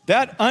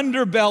 that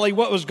underbelly,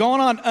 what was going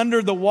on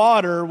under the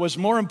water was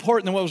more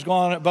important than what was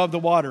going on above the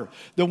water.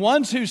 The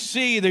ones who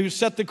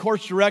set the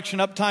course direction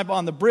up top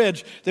on the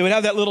bridge, they would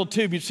have that little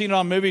tube. You've seen it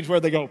on movies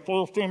where they go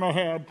full steam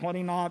ahead,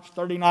 20 knots,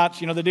 30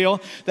 knots, you know the deal?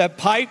 That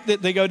pipe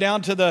that they go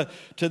down to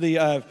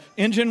the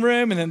engine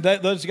room, and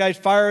then those guys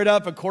fire it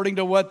up according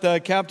to what the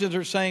captains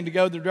are saying to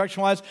go the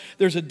direction-wise.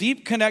 There's a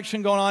deep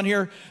connection going on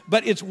here,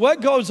 but it's what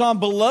goes on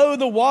below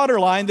the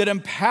waterline that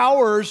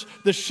empowers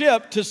the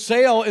ship to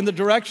sail in the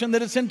direction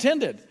that it's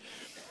intended.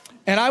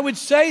 And I would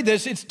say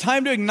this: it's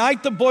time to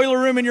ignite the boiler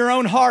room in your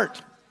own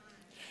heart.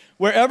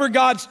 Wherever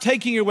God's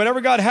taking you,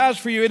 whatever God has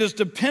for you, it is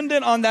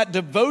dependent on that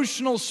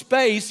devotional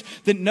space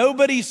that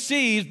nobody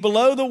sees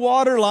below the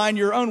waterline,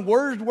 your own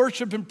word,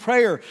 worship, and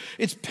prayer.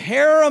 It's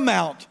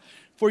paramount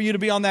for you to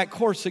be on that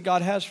course that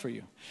God has for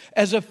you.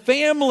 As a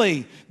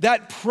family,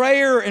 that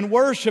prayer and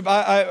worship,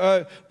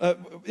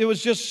 it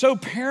was just so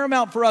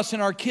paramount for us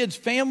in our kids'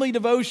 family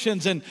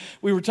devotions. And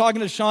we were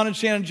talking to Sean and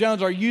Shannon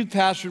Jones, our youth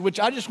pastors, which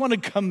I just want to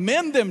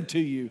commend them to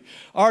you.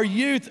 Our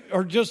youth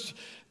are just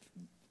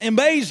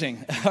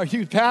amazing, our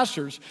youth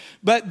pastors.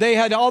 But they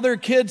had all their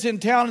kids in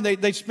town, and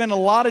they spent a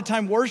lot of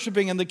time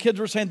worshiping. And the kids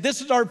were saying,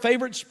 this is our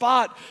favorite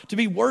spot to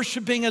be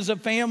worshiping as a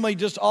family.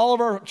 Just all of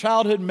our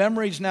childhood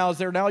memories now, as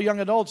they're now young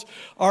adults,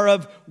 are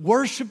of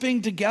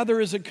worshiping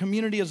together as a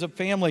community, as a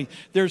family.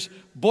 There's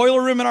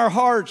boiler room in our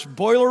hearts,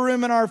 boiler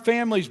room in our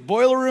families,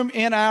 boiler room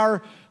in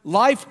our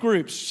life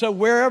groups. So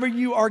wherever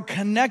you are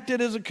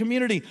connected as a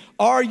community,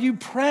 are you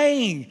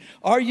praying?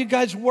 Are you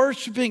guys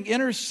worshiping,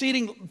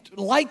 interceding?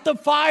 Light the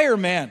fire,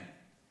 man.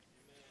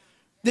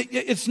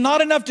 It's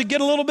not enough to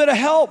get a little bit of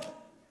help.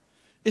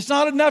 It's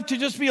not enough to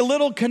just be a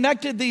little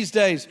connected these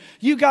days.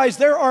 You guys,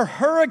 there are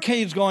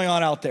hurricanes going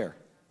on out there.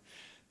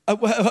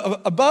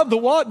 Above the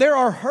water, there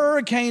are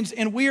hurricanes,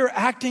 and we are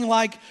acting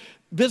like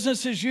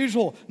business as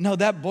usual. No,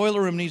 that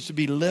boiler room needs to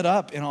be lit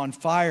up and on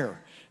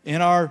fire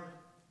in our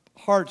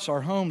hearts, our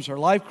homes, our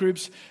life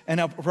groups,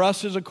 and for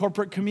us as a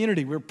corporate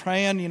community. We're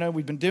praying,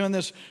 we've been doing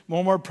this more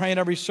and more, praying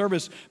every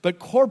service, but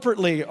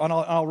corporately, and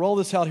I'll roll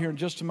this out here in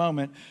just a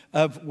moment,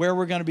 of where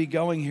we're going to be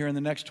going here in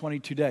the next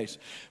 22 days.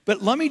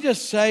 But let me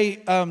just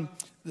say,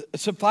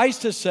 suffice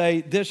to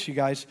say this, you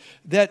guys,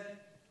 that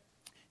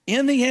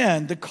in the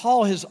end, the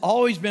call has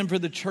always been for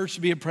the church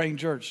to be a praying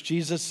church.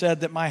 Jesus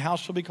said that my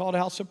house shall be called a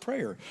house of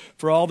prayer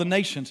for all the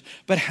nations.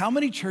 But how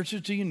many churches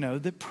do you know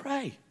that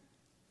pray?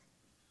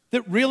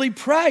 That really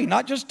pray,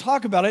 not just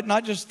talk about it,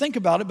 not just think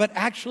about it, but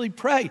actually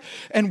pray.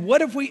 And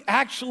what if we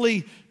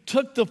actually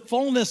took the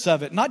fullness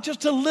of it, not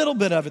just a little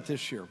bit of it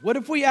this year? What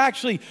if we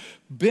actually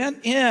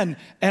bent in?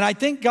 And I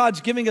think God's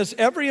giving us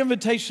every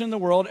invitation in the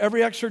world,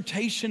 every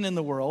exhortation in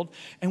the world,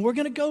 and we're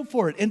going to go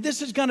for it. And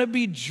this is going to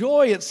be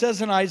joy. It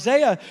says in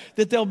Isaiah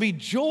that there'll be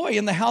joy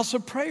in the house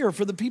of prayer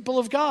for the people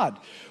of God.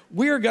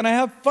 We're going to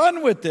have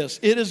fun with this.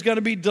 It is going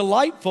to be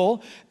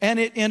delightful, and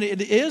it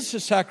is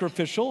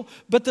sacrificial,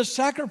 but the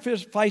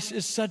sacrifice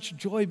is such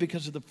joy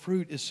because of the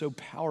fruit is so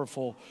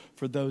powerful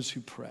for those who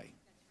pray.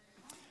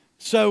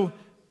 So,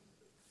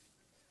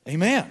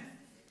 amen.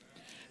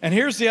 And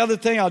here's the other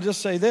thing, I'll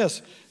just say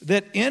this,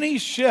 that any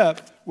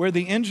ship where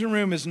the engine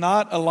room is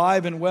not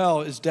alive and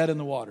well is dead in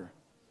the water.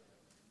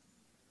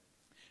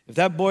 If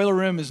that boiler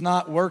room is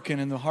not working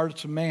in the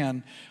hearts of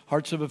man,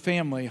 hearts of a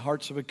family,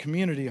 hearts of a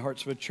community,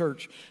 hearts of a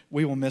church,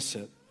 we will miss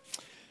it.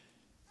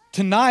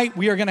 Tonight,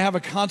 we are going to have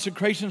a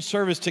consecration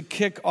service to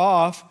kick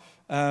off.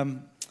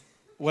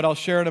 What I'll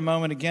share in a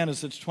moment again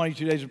is it's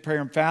 22 days of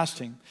prayer and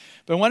fasting.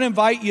 But I want to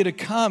invite you to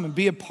come and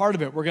be a part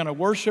of it. We're going to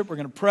worship, we're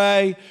going to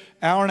pray,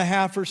 hour and a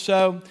half or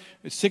so,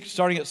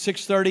 starting at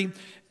 6:30,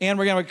 and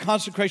we're going to have a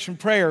consecration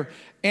prayer.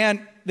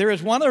 And there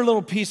is one other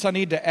little piece I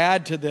need to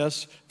add to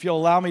this, if you'll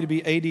allow me to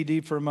be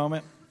ADD for a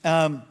moment.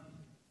 And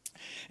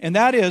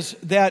that is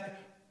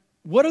that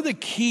what are the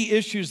key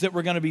issues that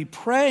we're going to be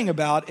praying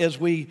about as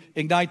we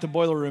ignite the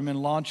boiler room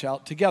and launch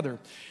out together?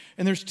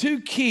 And there's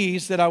two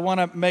keys that I want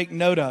to make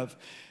note of.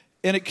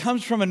 And it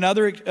comes from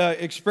another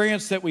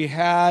experience that we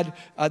had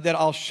that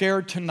I'll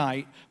share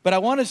tonight. But I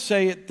want to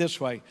say it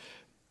this way.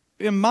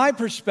 In my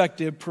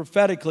perspective,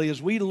 prophetically,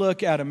 as we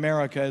look at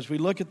America, as we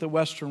look at the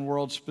Western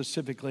world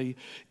specifically,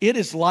 it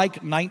is like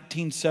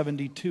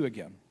 1972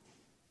 again.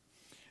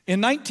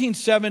 In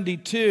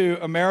 1972,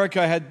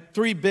 America had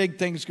three big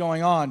things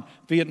going on.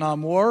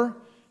 Vietnam War,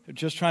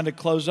 just trying to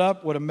close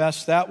up, what a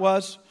mess that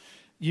was.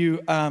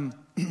 You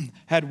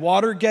had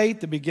Watergate,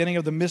 the beginning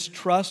of the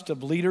mistrust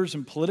of leaders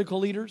and political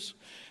leaders.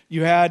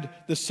 You had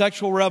the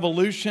sexual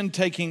revolution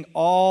taking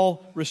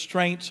all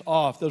restraints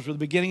off. Those were the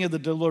beginning of the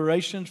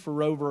deliberations for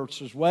Roe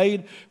versus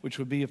Wade, which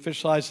would be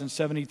officialized in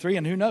 73.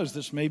 And who knows,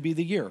 this may be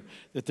the year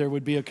that there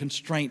would be a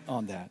constraint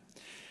on that.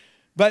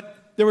 But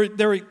there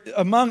were,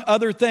 among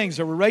other things,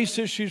 there were race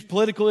issues,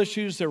 political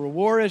issues, there were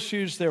war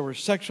issues, there were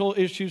sexual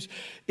issues.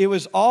 It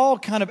was all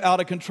kind of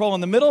out of control.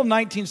 In the middle of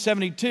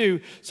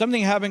 1972,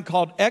 something happened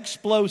called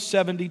Explo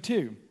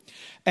 72.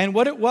 And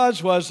what it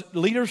was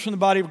leaders from the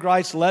body of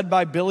Christ, led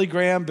by Billy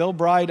Graham, Bill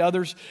Bright,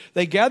 others,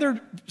 they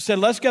said,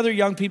 let's gather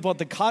young people at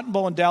the Cotton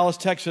Bowl in Dallas,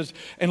 Texas,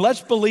 and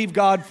let's believe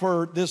God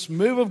for this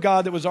move of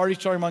God that was already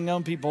starting among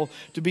young people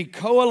to be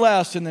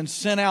coalesced and then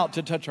sent out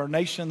to touch our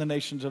nation and the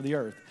nations of the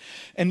earth.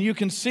 And you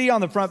can see on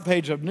the front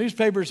page of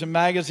newspapers and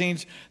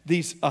magazines,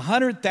 these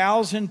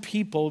 100,000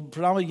 people,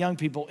 predominantly young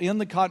people, in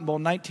the Cotton Bowl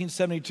in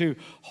 1972,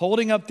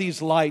 holding up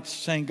these lights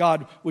saying,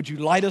 God, would you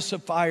light us a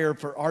fire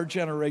for our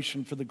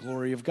generation for the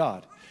glory of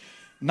God?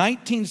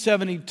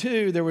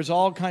 1972, there was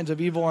all kinds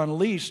of evil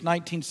unleashed.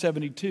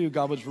 1972,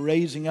 God was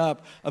raising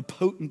up a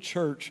potent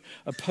church,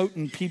 a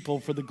potent people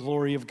for the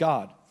glory of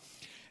God.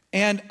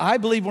 And I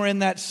believe we're in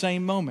that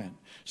same moment.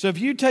 So if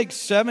you take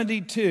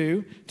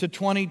 72 to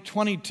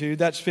 2022,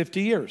 that's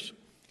 50 years.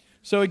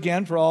 So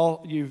again, for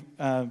all you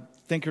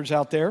thinkers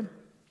out there,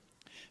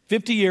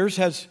 50 years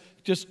has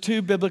just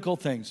two biblical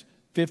things.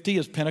 50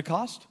 is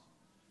Pentecost.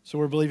 So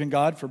we're believing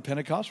God for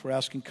Pentecost. We're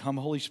asking, come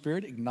Holy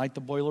Spirit, ignite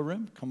the boiler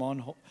room. Come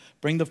on,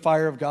 bring the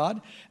fire of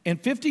God. And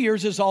 50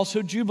 years is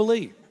also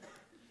Jubilee.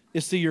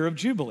 It's the year of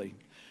Jubilee.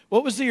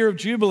 What was the year of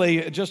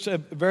Jubilee? Just a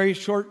very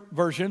short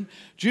version.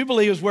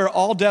 Jubilee is where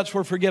all debts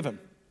were forgiven.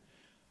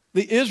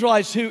 The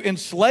Israelites who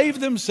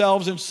enslaved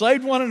themselves,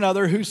 enslaved one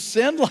another, who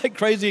sinned like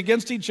crazy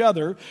against each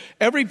other,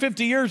 every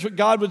 50 years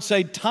God would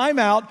say, time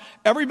out,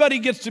 everybody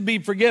gets to be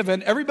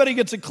forgiven, everybody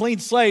gets a clean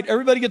slate,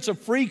 everybody gets a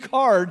free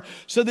card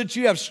so that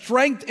you have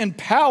strength and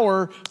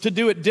power to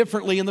do it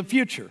differently in the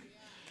future.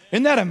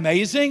 Isn't that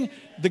amazing?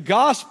 the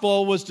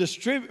gospel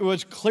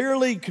was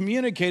clearly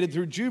communicated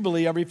through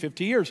Jubilee every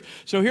 50 years.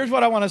 So here's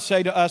what I want to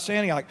say to us,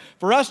 Antioch.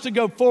 For us to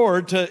go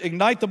forward, to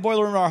ignite the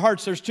boiler room in our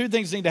hearts, there's two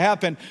things that need to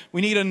happen.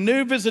 We need a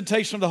new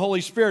visitation of the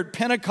Holy Spirit.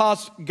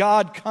 Pentecost,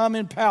 God come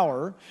in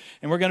power,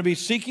 and we're going to be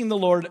seeking the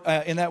Lord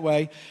in that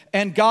way.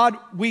 And God,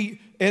 and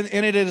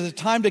it is a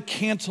time to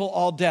cancel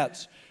all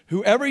debts.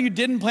 Whoever you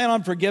didn't plan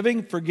on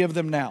forgiving, forgive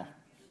them now.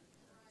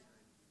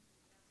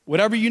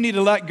 Whatever you need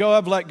to let go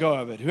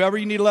of it. Whoever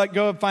you need to let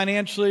go of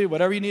financially,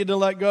 whatever you need to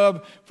let go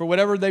of for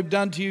whatever they've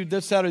done to you,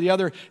 this, that, or the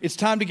other. It's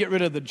time to get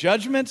rid of the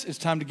judgments. It's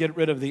time to get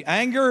rid of the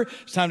anger.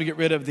 It's time to get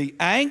rid of the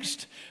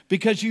angst,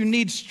 because you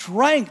need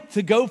strength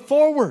to go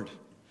forward.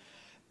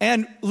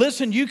 And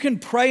listen, you can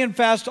pray and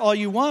fast all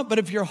you want, but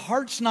if your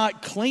heart's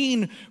not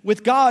clean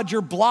with God,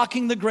 you're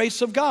blocking the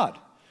grace of God.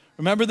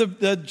 Remember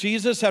the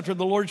Jesus, after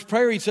the Lord's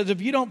Prayer, he says, if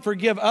you don't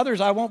forgive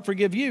others, I won't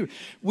forgive you.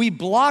 We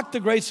block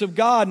the grace of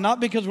God, not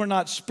because we're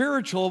not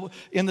spiritual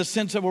in the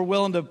sense that we're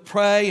willing to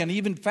pray and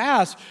even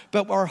fast,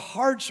 but our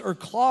hearts are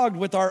clogged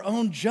with our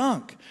own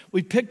junk.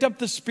 We picked up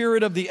the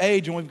spirit of the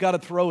age and we've got to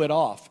throw it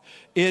off.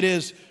 It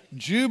is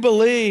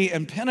Jubilee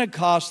and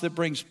Pentecost that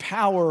brings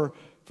power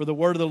for the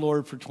word of the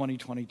Lord for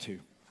 2022.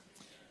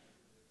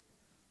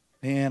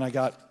 And I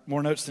got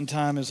more notes than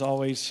time as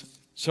always.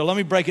 So let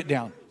me break it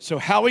down. So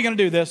how are we going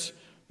to do this?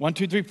 1,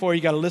 2, 3, 4. You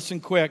got to listen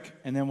quick,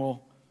 and then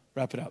we'll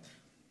wrap it up.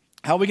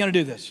 How are we going to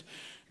do this?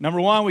 Number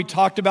one, we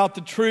talked about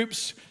the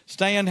troops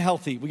staying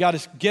healthy. We got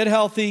to get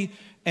healthy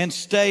and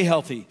stay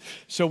healthy.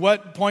 So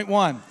what? Point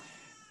one.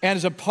 And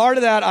as a part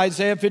of that,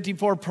 Isaiah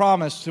 54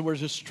 promise to, we're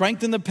to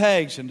strengthen the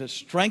pegs and to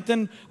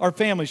strengthen our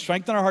families,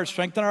 strengthen our hearts,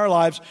 strengthen our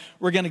lives.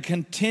 We're going to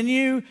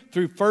continue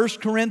through 1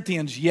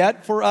 Corinthians,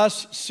 Yet For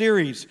Us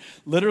series,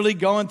 literally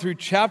going through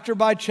chapter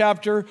by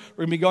chapter.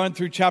 We're going to be going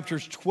through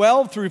chapters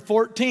 12 through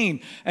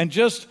 14. And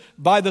just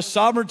by the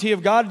sovereignty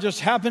of God, it just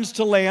happens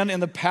to land in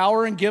the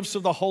power and gifts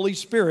of the Holy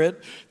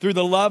Spirit through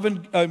the love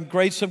and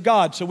grace of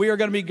God. So we are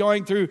going to be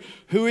going through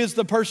who is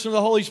the person of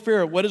the Holy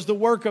Spirit? What is the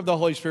work of the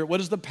Holy Spirit? What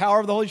does the power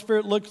of the Holy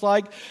Spirit look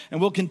like?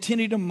 And we'll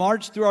continue to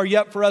march through our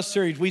Yet For Us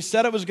series. We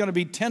said it was going to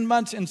be 10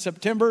 months in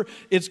September.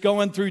 It's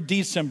going through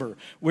December.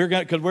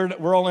 Because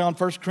we're only on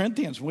 1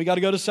 Corinthians. We got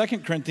to go to 2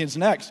 Corinthians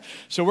next.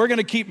 So we're going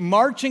to keep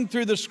marching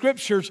through the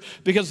scriptures,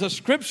 because the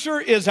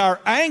scripture is our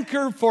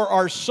anchor for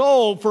our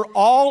soul for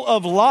all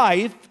of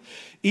life.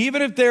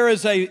 Even if there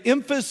is an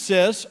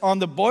emphasis on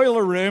the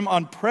boiler room,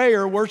 on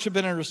prayer, worship,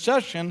 and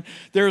intercession,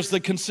 there is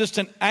the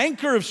consistent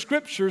anchor of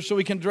Scripture so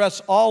we can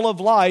address all of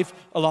life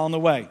along the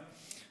way.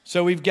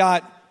 So we're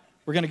going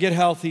to get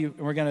healthy, and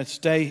we're going to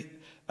stay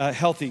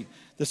healthy.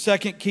 The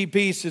second key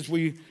piece is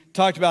we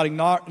talked about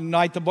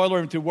ignite the boiler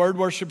room through word,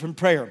 worship, and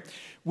prayer.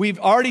 We've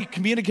already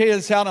communicated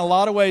this out in a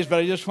lot of ways, but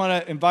I just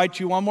want to invite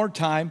you one more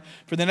time.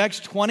 For the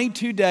next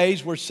 22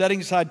 days, we're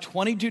setting aside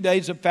 22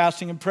 days of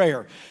fasting and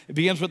prayer. It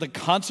begins with a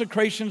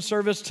consecration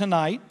service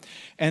tonight,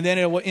 and then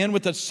it will end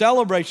with a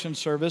celebration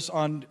service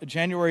on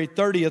January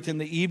 30th in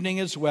the evening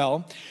as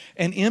well.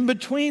 And in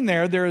between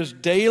there is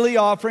daily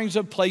offerings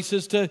of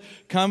places to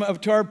come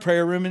up to our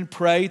prayer room and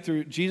pray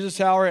through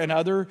Jesus Hour and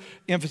other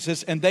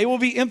emphasis. And they will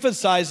be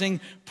emphasizing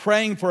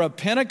praying for a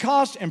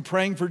Pentecost and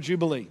praying for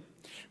Jubilee.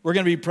 We're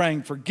going to be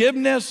praying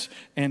forgiveness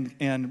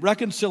and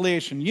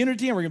reconciliation,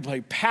 unity, and we're going to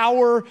pray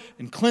power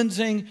and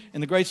cleansing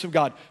and the grace of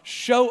God.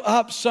 Show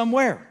up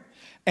somewhere.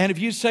 And if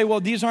you say, well,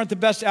 these aren't the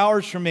best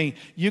hours for me,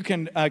 you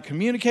can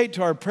communicate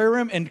to our prayer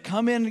room and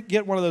come in,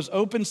 get one of those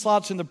open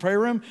slots in the prayer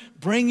room.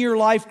 Bring your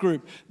life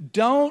group.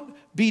 Don't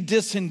be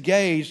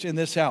disengaged in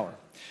this hour.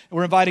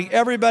 We're inviting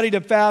everybody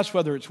to fast,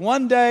 whether it's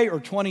 1 day or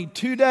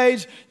 22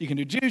 days. You can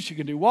do juice, you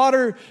can do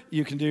water,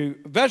 you can do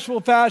vegetable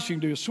fast, you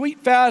can do a sweet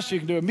fast, you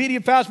can do a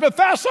medium fast, but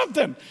fast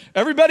something.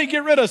 Everybody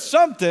get rid of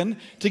something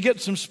to get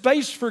some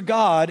space for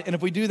God. And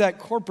if we do that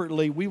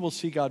corporately, we will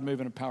see God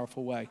move in a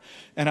powerful way.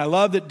 And I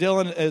love that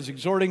Dylan is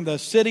exhorting the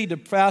city to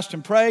fast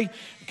and pray,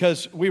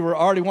 because we were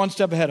already one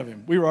step ahead of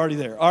him. We were already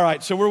there. All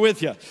right, so we're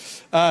with you.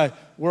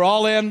 We're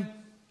all in.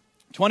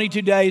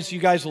 22 days, you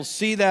guys will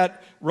see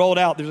that rolled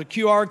out. There's a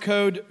QR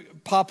code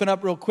popping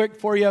up real quick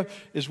for you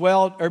as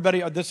well. Everybody,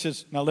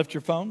 now lift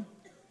your phone.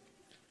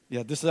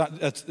 Yeah,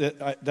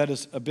 that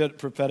is a bit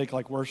prophetic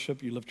like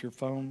worship. You lift your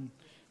phone.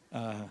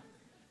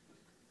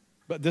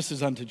 But this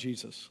is unto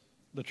Jesus.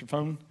 Lift your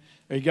phone.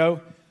 There you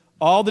go.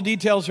 All the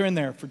details are in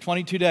there for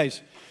 22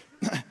 days.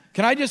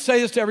 Can I just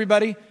say this to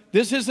everybody?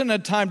 This isn't a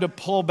time to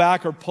pull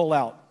back or pull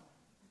out.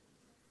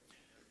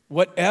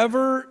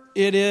 Whatever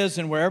it is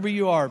and wherever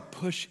you are,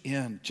 push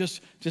in.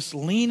 Just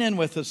lean in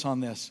with us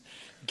on this.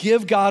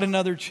 Give God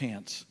another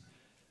chance.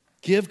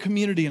 Give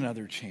community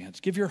another chance.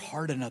 Give your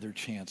heart another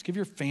chance. Give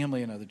your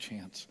family another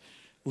chance.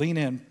 Lean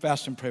in,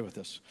 fast and pray with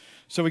us.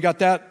 So we got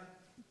that.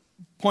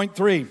 Point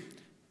 3, and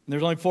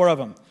there's only 4 of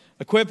them.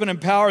 Equip and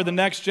empower the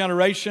next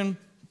generation.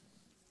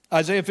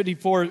 Isaiah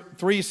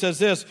 54:3 says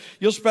this: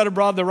 you'll spread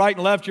abroad the right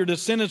and left. Your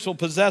descendants will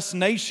possess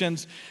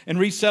nations and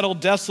resettle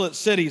desolate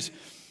cities.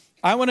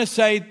 I want to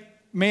say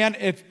man,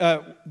 if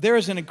there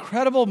is an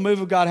incredible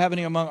move of God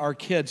happening among our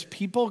kids.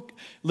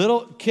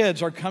 Little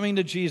kids are coming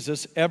to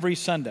Jesus every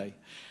Sunday.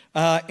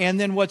 And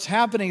then what's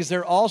happening is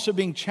they're also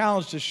being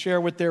challenged to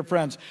share with their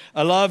friends.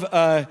 I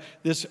love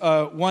this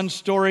one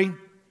story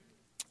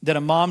that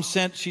a mom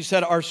sent. She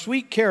said, our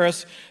sweet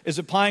Karis is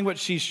applying what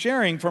she's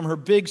sharing from her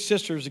big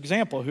sister's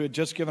example, who had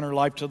just given her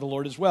life to the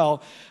Lord as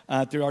well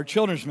through our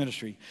children's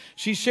ministry.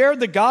 She shared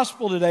the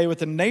gospel today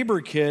with a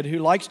neighbor kid who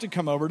likes to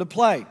come over to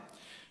play.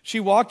 She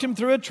walked him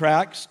through a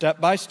track,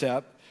 step by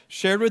step,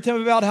 shared with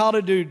him about how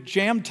to do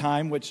jam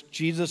time, which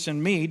Jesus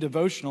and me,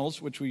 devotionals,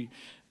 which we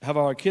have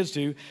our kids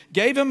do,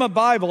 gave him a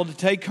Bible to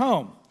take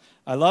home.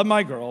 I love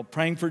my girl,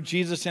 praying for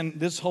Jesus and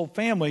this whole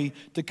family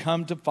to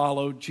come to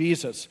follow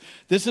Jesus.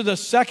 This is a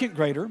second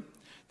grader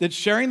that's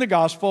sharing the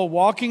gospel,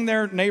 walking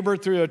their neighbor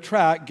through a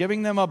track,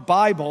 giving them a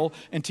Bible,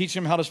 and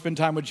teaching them how to spend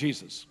time with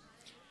Jesus.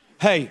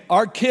 Hey,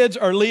 our kids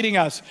are leading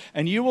us,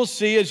 and you will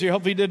see, as you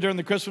hopefully did during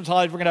the Christmas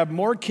holidays, we're going to have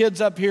more kids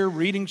up here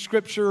reading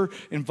Scripture,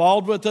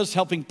 involved with us,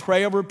 helping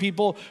pray over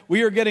people.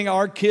 We are getting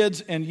our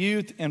kids and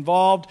youth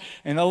involved,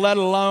 and let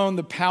alone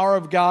the power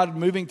of God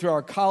moving through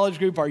our college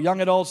group, our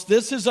young adults.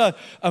 This is a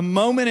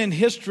moment in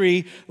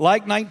history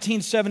like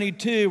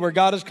 1972 where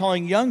God is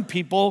calling young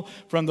people,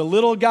 from the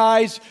little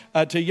guys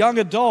to young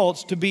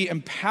adults, to be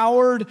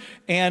empowered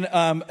and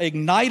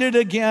ignited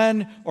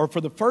again, or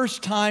for the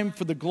first time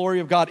for the glory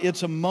of God.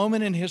 It's a moment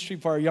in history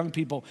for our young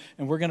people,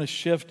 and we're going to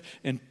shift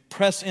and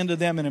press into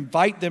them and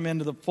invite them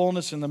into the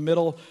fullness in the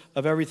middle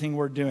of everything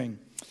we're doing.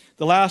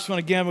 The last one,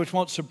 again, which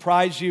won't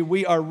surprise you,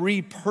 we are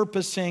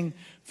repurposing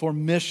for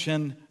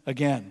mission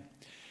again.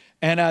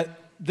 And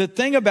the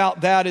thing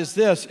about that is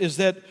this, is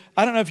that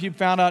I don't know if you've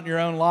found out in your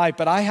own life,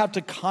 but I have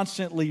to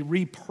constantly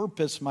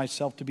repurpose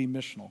myself to be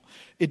missional.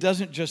 It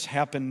doesn't just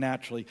happen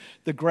naturally.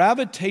 The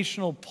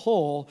gravitational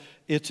pull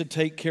is to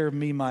take care of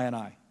me, my, and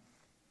I.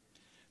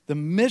 The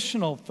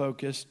missional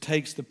focus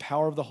takes the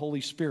power of the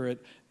Holy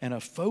Spirit and a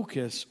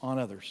focus on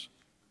others.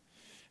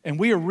 And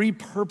we are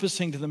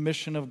repurposing to the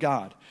mission of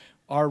God.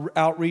 Our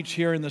outreach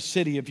here in the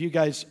city, if you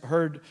guys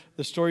heard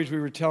the stories we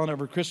were telling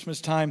over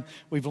Christmas time,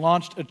 we've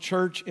launched a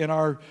church in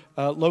our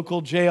local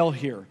jail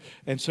here.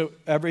 And so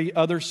every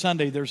other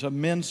Sunday, there's a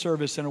men's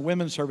service and a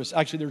women's service.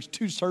 Actually, there's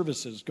two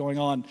services going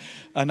on,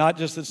 not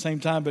just at the same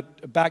time,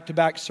 but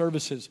back-to-back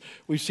services.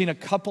 We've seen a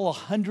couple of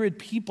hundred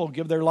people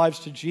give their lives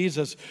to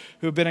Jesus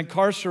who have been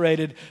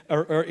incarcerated.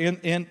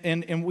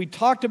 And we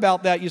talked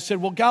about that. You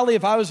said, well, golly,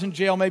 if I was in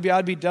jail, maybe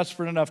I'd be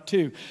desperate enough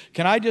too.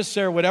 Can I just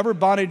say, whatever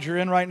bondage you're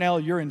in right now,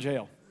 you're in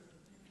jail.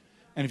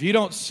 And if you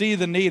don't see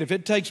the need, if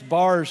it takes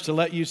bars to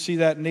let you see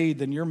that need,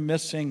 then you're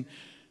missing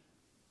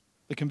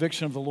the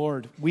conviction of the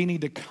Lord. We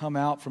need to come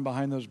out from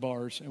behind those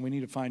bars, and we need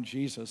to find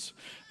Jesus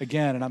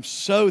again. And I'm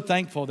so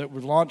thankful that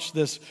we've launched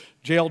this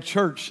jail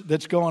church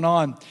that's going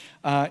on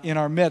in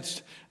our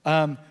midst.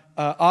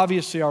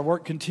 Obviously, our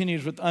work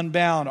continues with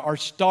Unbound. Our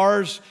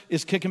Stars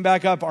is kicking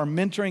back up, our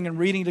mentoring and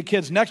reading to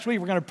kids. Next week,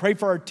 we're going to pray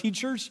for our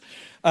teachers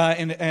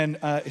and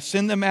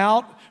send them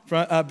out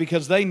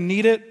because they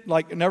need it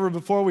like never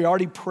before. We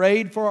already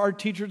prayed for our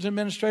teachers and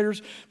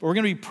administrators, but we're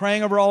going to be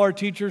praying over all our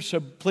teachers, so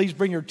please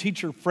bring your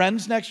teacher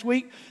friends next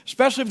week,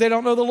 especially if they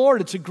don't know the Lord.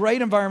 It's a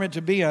great environment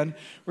to be in.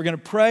 We're going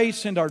to pray,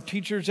 send our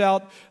teachers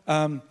out,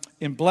 and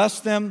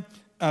bless them.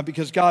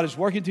 Because God is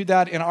working through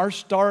that. In our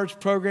STARS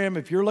program,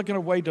 if you're looking at a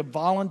way to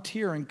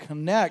volunteer and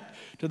connect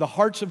to the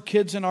hearts of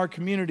kids in our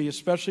community,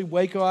 especially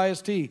Waco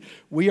ISD,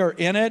 we are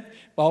in it.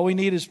 All we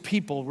need is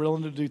people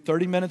willing to do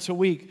 30 minutes a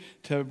week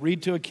to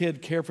read to a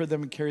kid, care for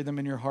them, and carry them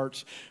in your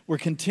hearts. We're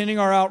continuing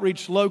our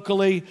outreach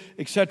locally,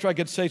 etc. I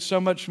could say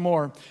so much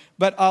more.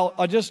 But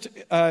I'll just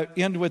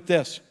end with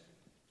this.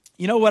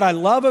 You know what I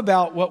love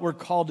about what we're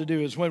called to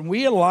do is when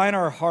we align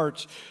our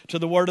hearts to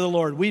the word of the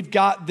Lord, we've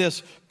got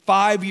this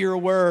 5-year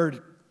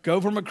word. Go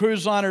from a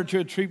cruise liner to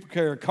a tree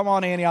carrier. Come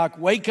on, Antioch,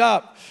 wake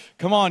up.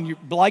 Come on, you're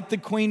like the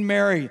Queen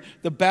Mary.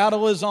 The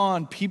battle is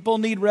on. People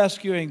need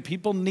rescuing.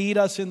 People need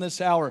us in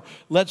this hour.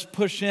 Let's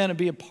push in and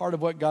be a part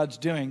of what God's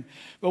doing.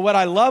 But what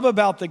I love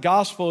about the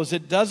gospel is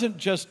it doesn't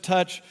just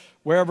touch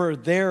wherever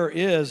there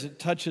is, it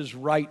touches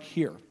right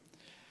here.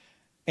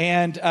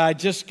 And I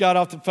just got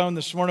off the phone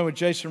this morning with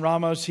Jason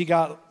Ramos. He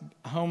got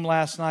home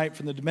last night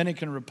from the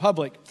Dominican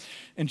Republic.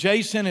 And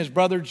Jason, his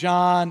brother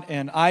John,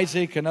 and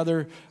Isaac,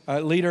 another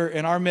leader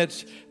in our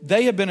midst,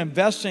 they have been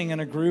investing in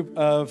a group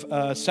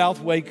of South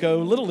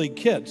Waco Little League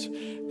kids.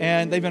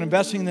 And they've been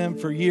investing in them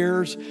for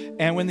years.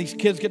 And when these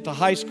kids get to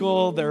high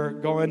school, they're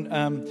going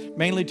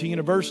mainly to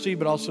university,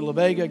 but also La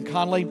Vega and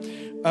Connolly.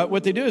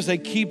 What they do is they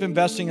keep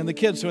investing in the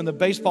kids. So in the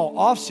baseball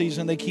off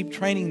season, they keep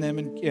training them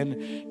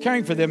and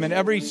caring for them. And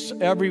every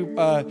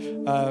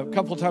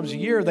couple of times a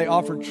year, they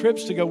offer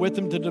trips to go with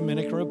them to the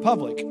Dominican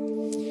Republic.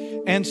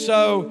 And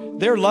so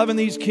they're loving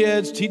these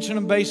kids, teaching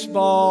them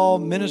baseball,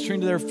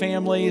 ministering to their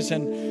families.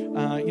 And,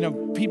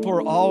 people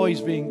are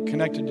always being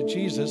connected to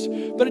Jesus.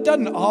 But it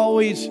doesn't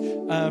always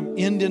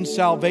end in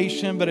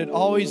salvation, but it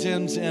always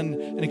ends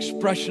in an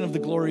expression of the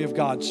glory of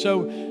God.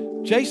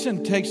 So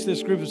Jason takes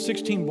this group of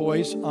 16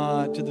 boys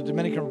to the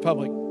Dominican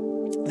Republic.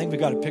 I think we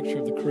got a picture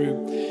of the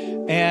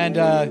crew. And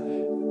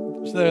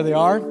so there they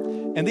are.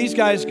 And these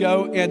guys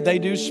go and they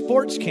do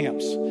sports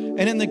camps.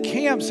 And in the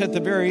camps at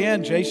the very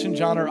end, Jason,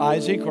 John, or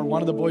Isaac, or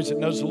one of the boys that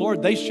knows the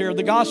Lord, they share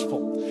the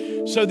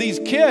gospel. So these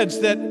kids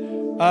that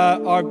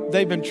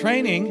they've been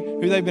training,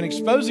 who they've been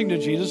exposing to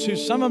Jesus, who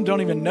some of them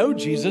don't even know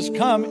Jesus,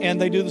 come and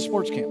they do the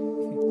sports camp.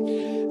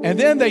 And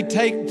then they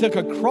took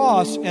a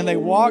cross and they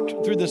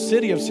walked through the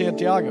city of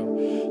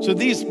Santiago. So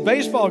these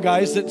baseball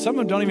guys that some of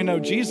them don't even know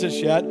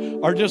Jesus yet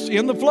are just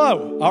in the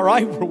flow. All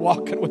right, we're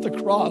walking with the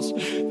cross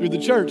through the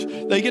church.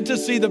 They get to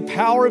see the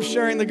power of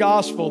sharing the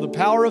gospel, the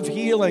power of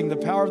healing, the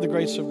power of the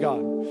grace of God.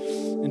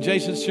 And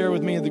Jason shared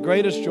with me the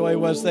greatest joy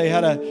was they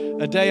had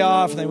a day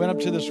off and they went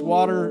up to this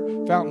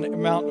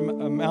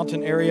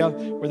mountain area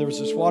where there was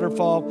this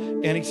waterfall.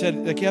 And he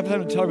said, they kept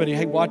having to tell everybody,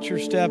 hey, watch your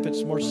step.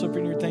 It's more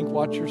slippery than you think.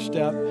 Watch your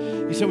step.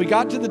 He said, we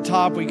got to the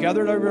top. We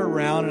gathered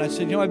around. And I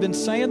said, I've been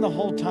saying the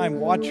whole time,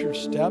 watch your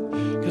step,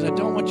 because I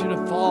don't want you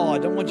to fall. I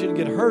don't want you to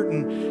get hurt.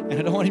 And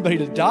I don't want anybody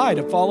to die,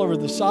 to fall over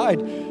the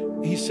side.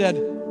 He said,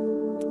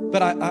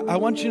 but I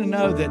want you to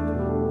know that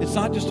it's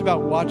not just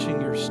about watching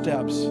your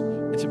steps.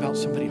 It's about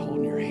somebody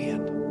holding your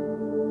hand.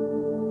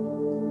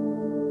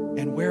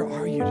 And where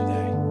are you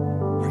today?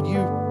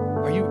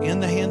 Are you in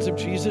the hands of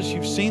Jesus?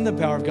 You've seen the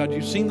power of God.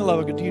 You've seen the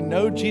love of God. Do you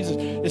know Jesus?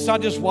 It's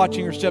not just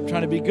watching your step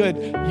trying to be good.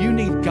 You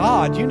need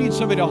God. You need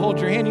somebody to hold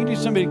your hand. You need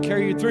somebody to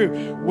carry you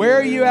through. Where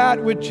are you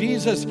at with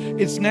Jesus?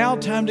 It's now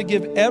time to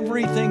give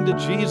everything to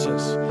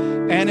Jesus.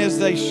 And as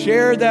they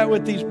shared that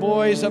with these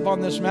boys up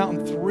on this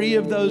mountain, 3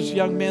 of those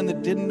young men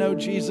that didn't know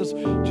Jesus,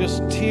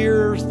 just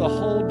tears, the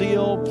whole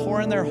deal,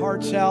 pouring their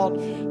hearts out.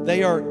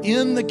 They are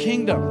in the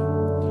kingdom.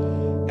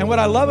 And what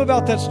I love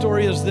about that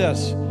story is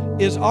this,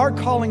 is our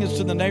calling is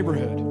to the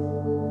neighborhood,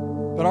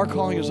 but our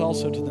calling is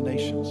also to the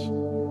nations.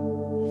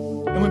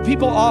 And when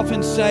people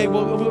often say,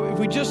 well, if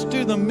we just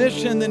do the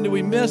mission, then do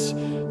we miss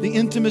the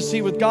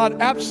intimacy with God?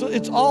 Absolutely,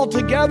 it's all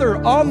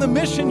together. On the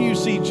mission, you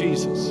see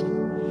Jesus.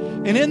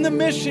 And in the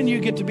mission, you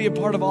get to be a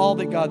part of all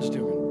that God's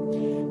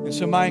doing. And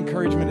so my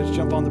encouragement is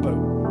jump on the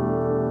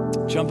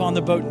boat. Jump on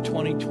the boat in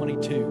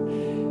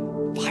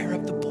 2022. Fire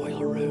up the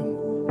boiler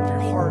room of your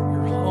heart,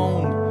 your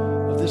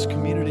home, of this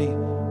community.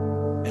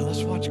 And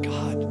let's watch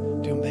God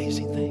do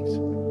amazing things.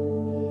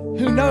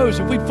 Who knows?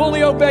 If we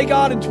fully obey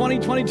God in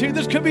 2022,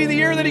 this could be the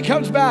year that He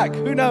comes back.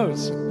 Who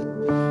knows?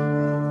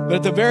 But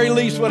at the very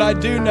least, what I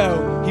do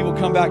know, He will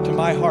come back to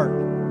my heart,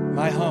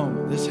 my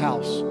home, this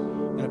house,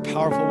 in a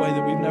powerful way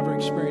that we've never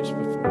experienced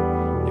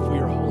before, if we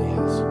are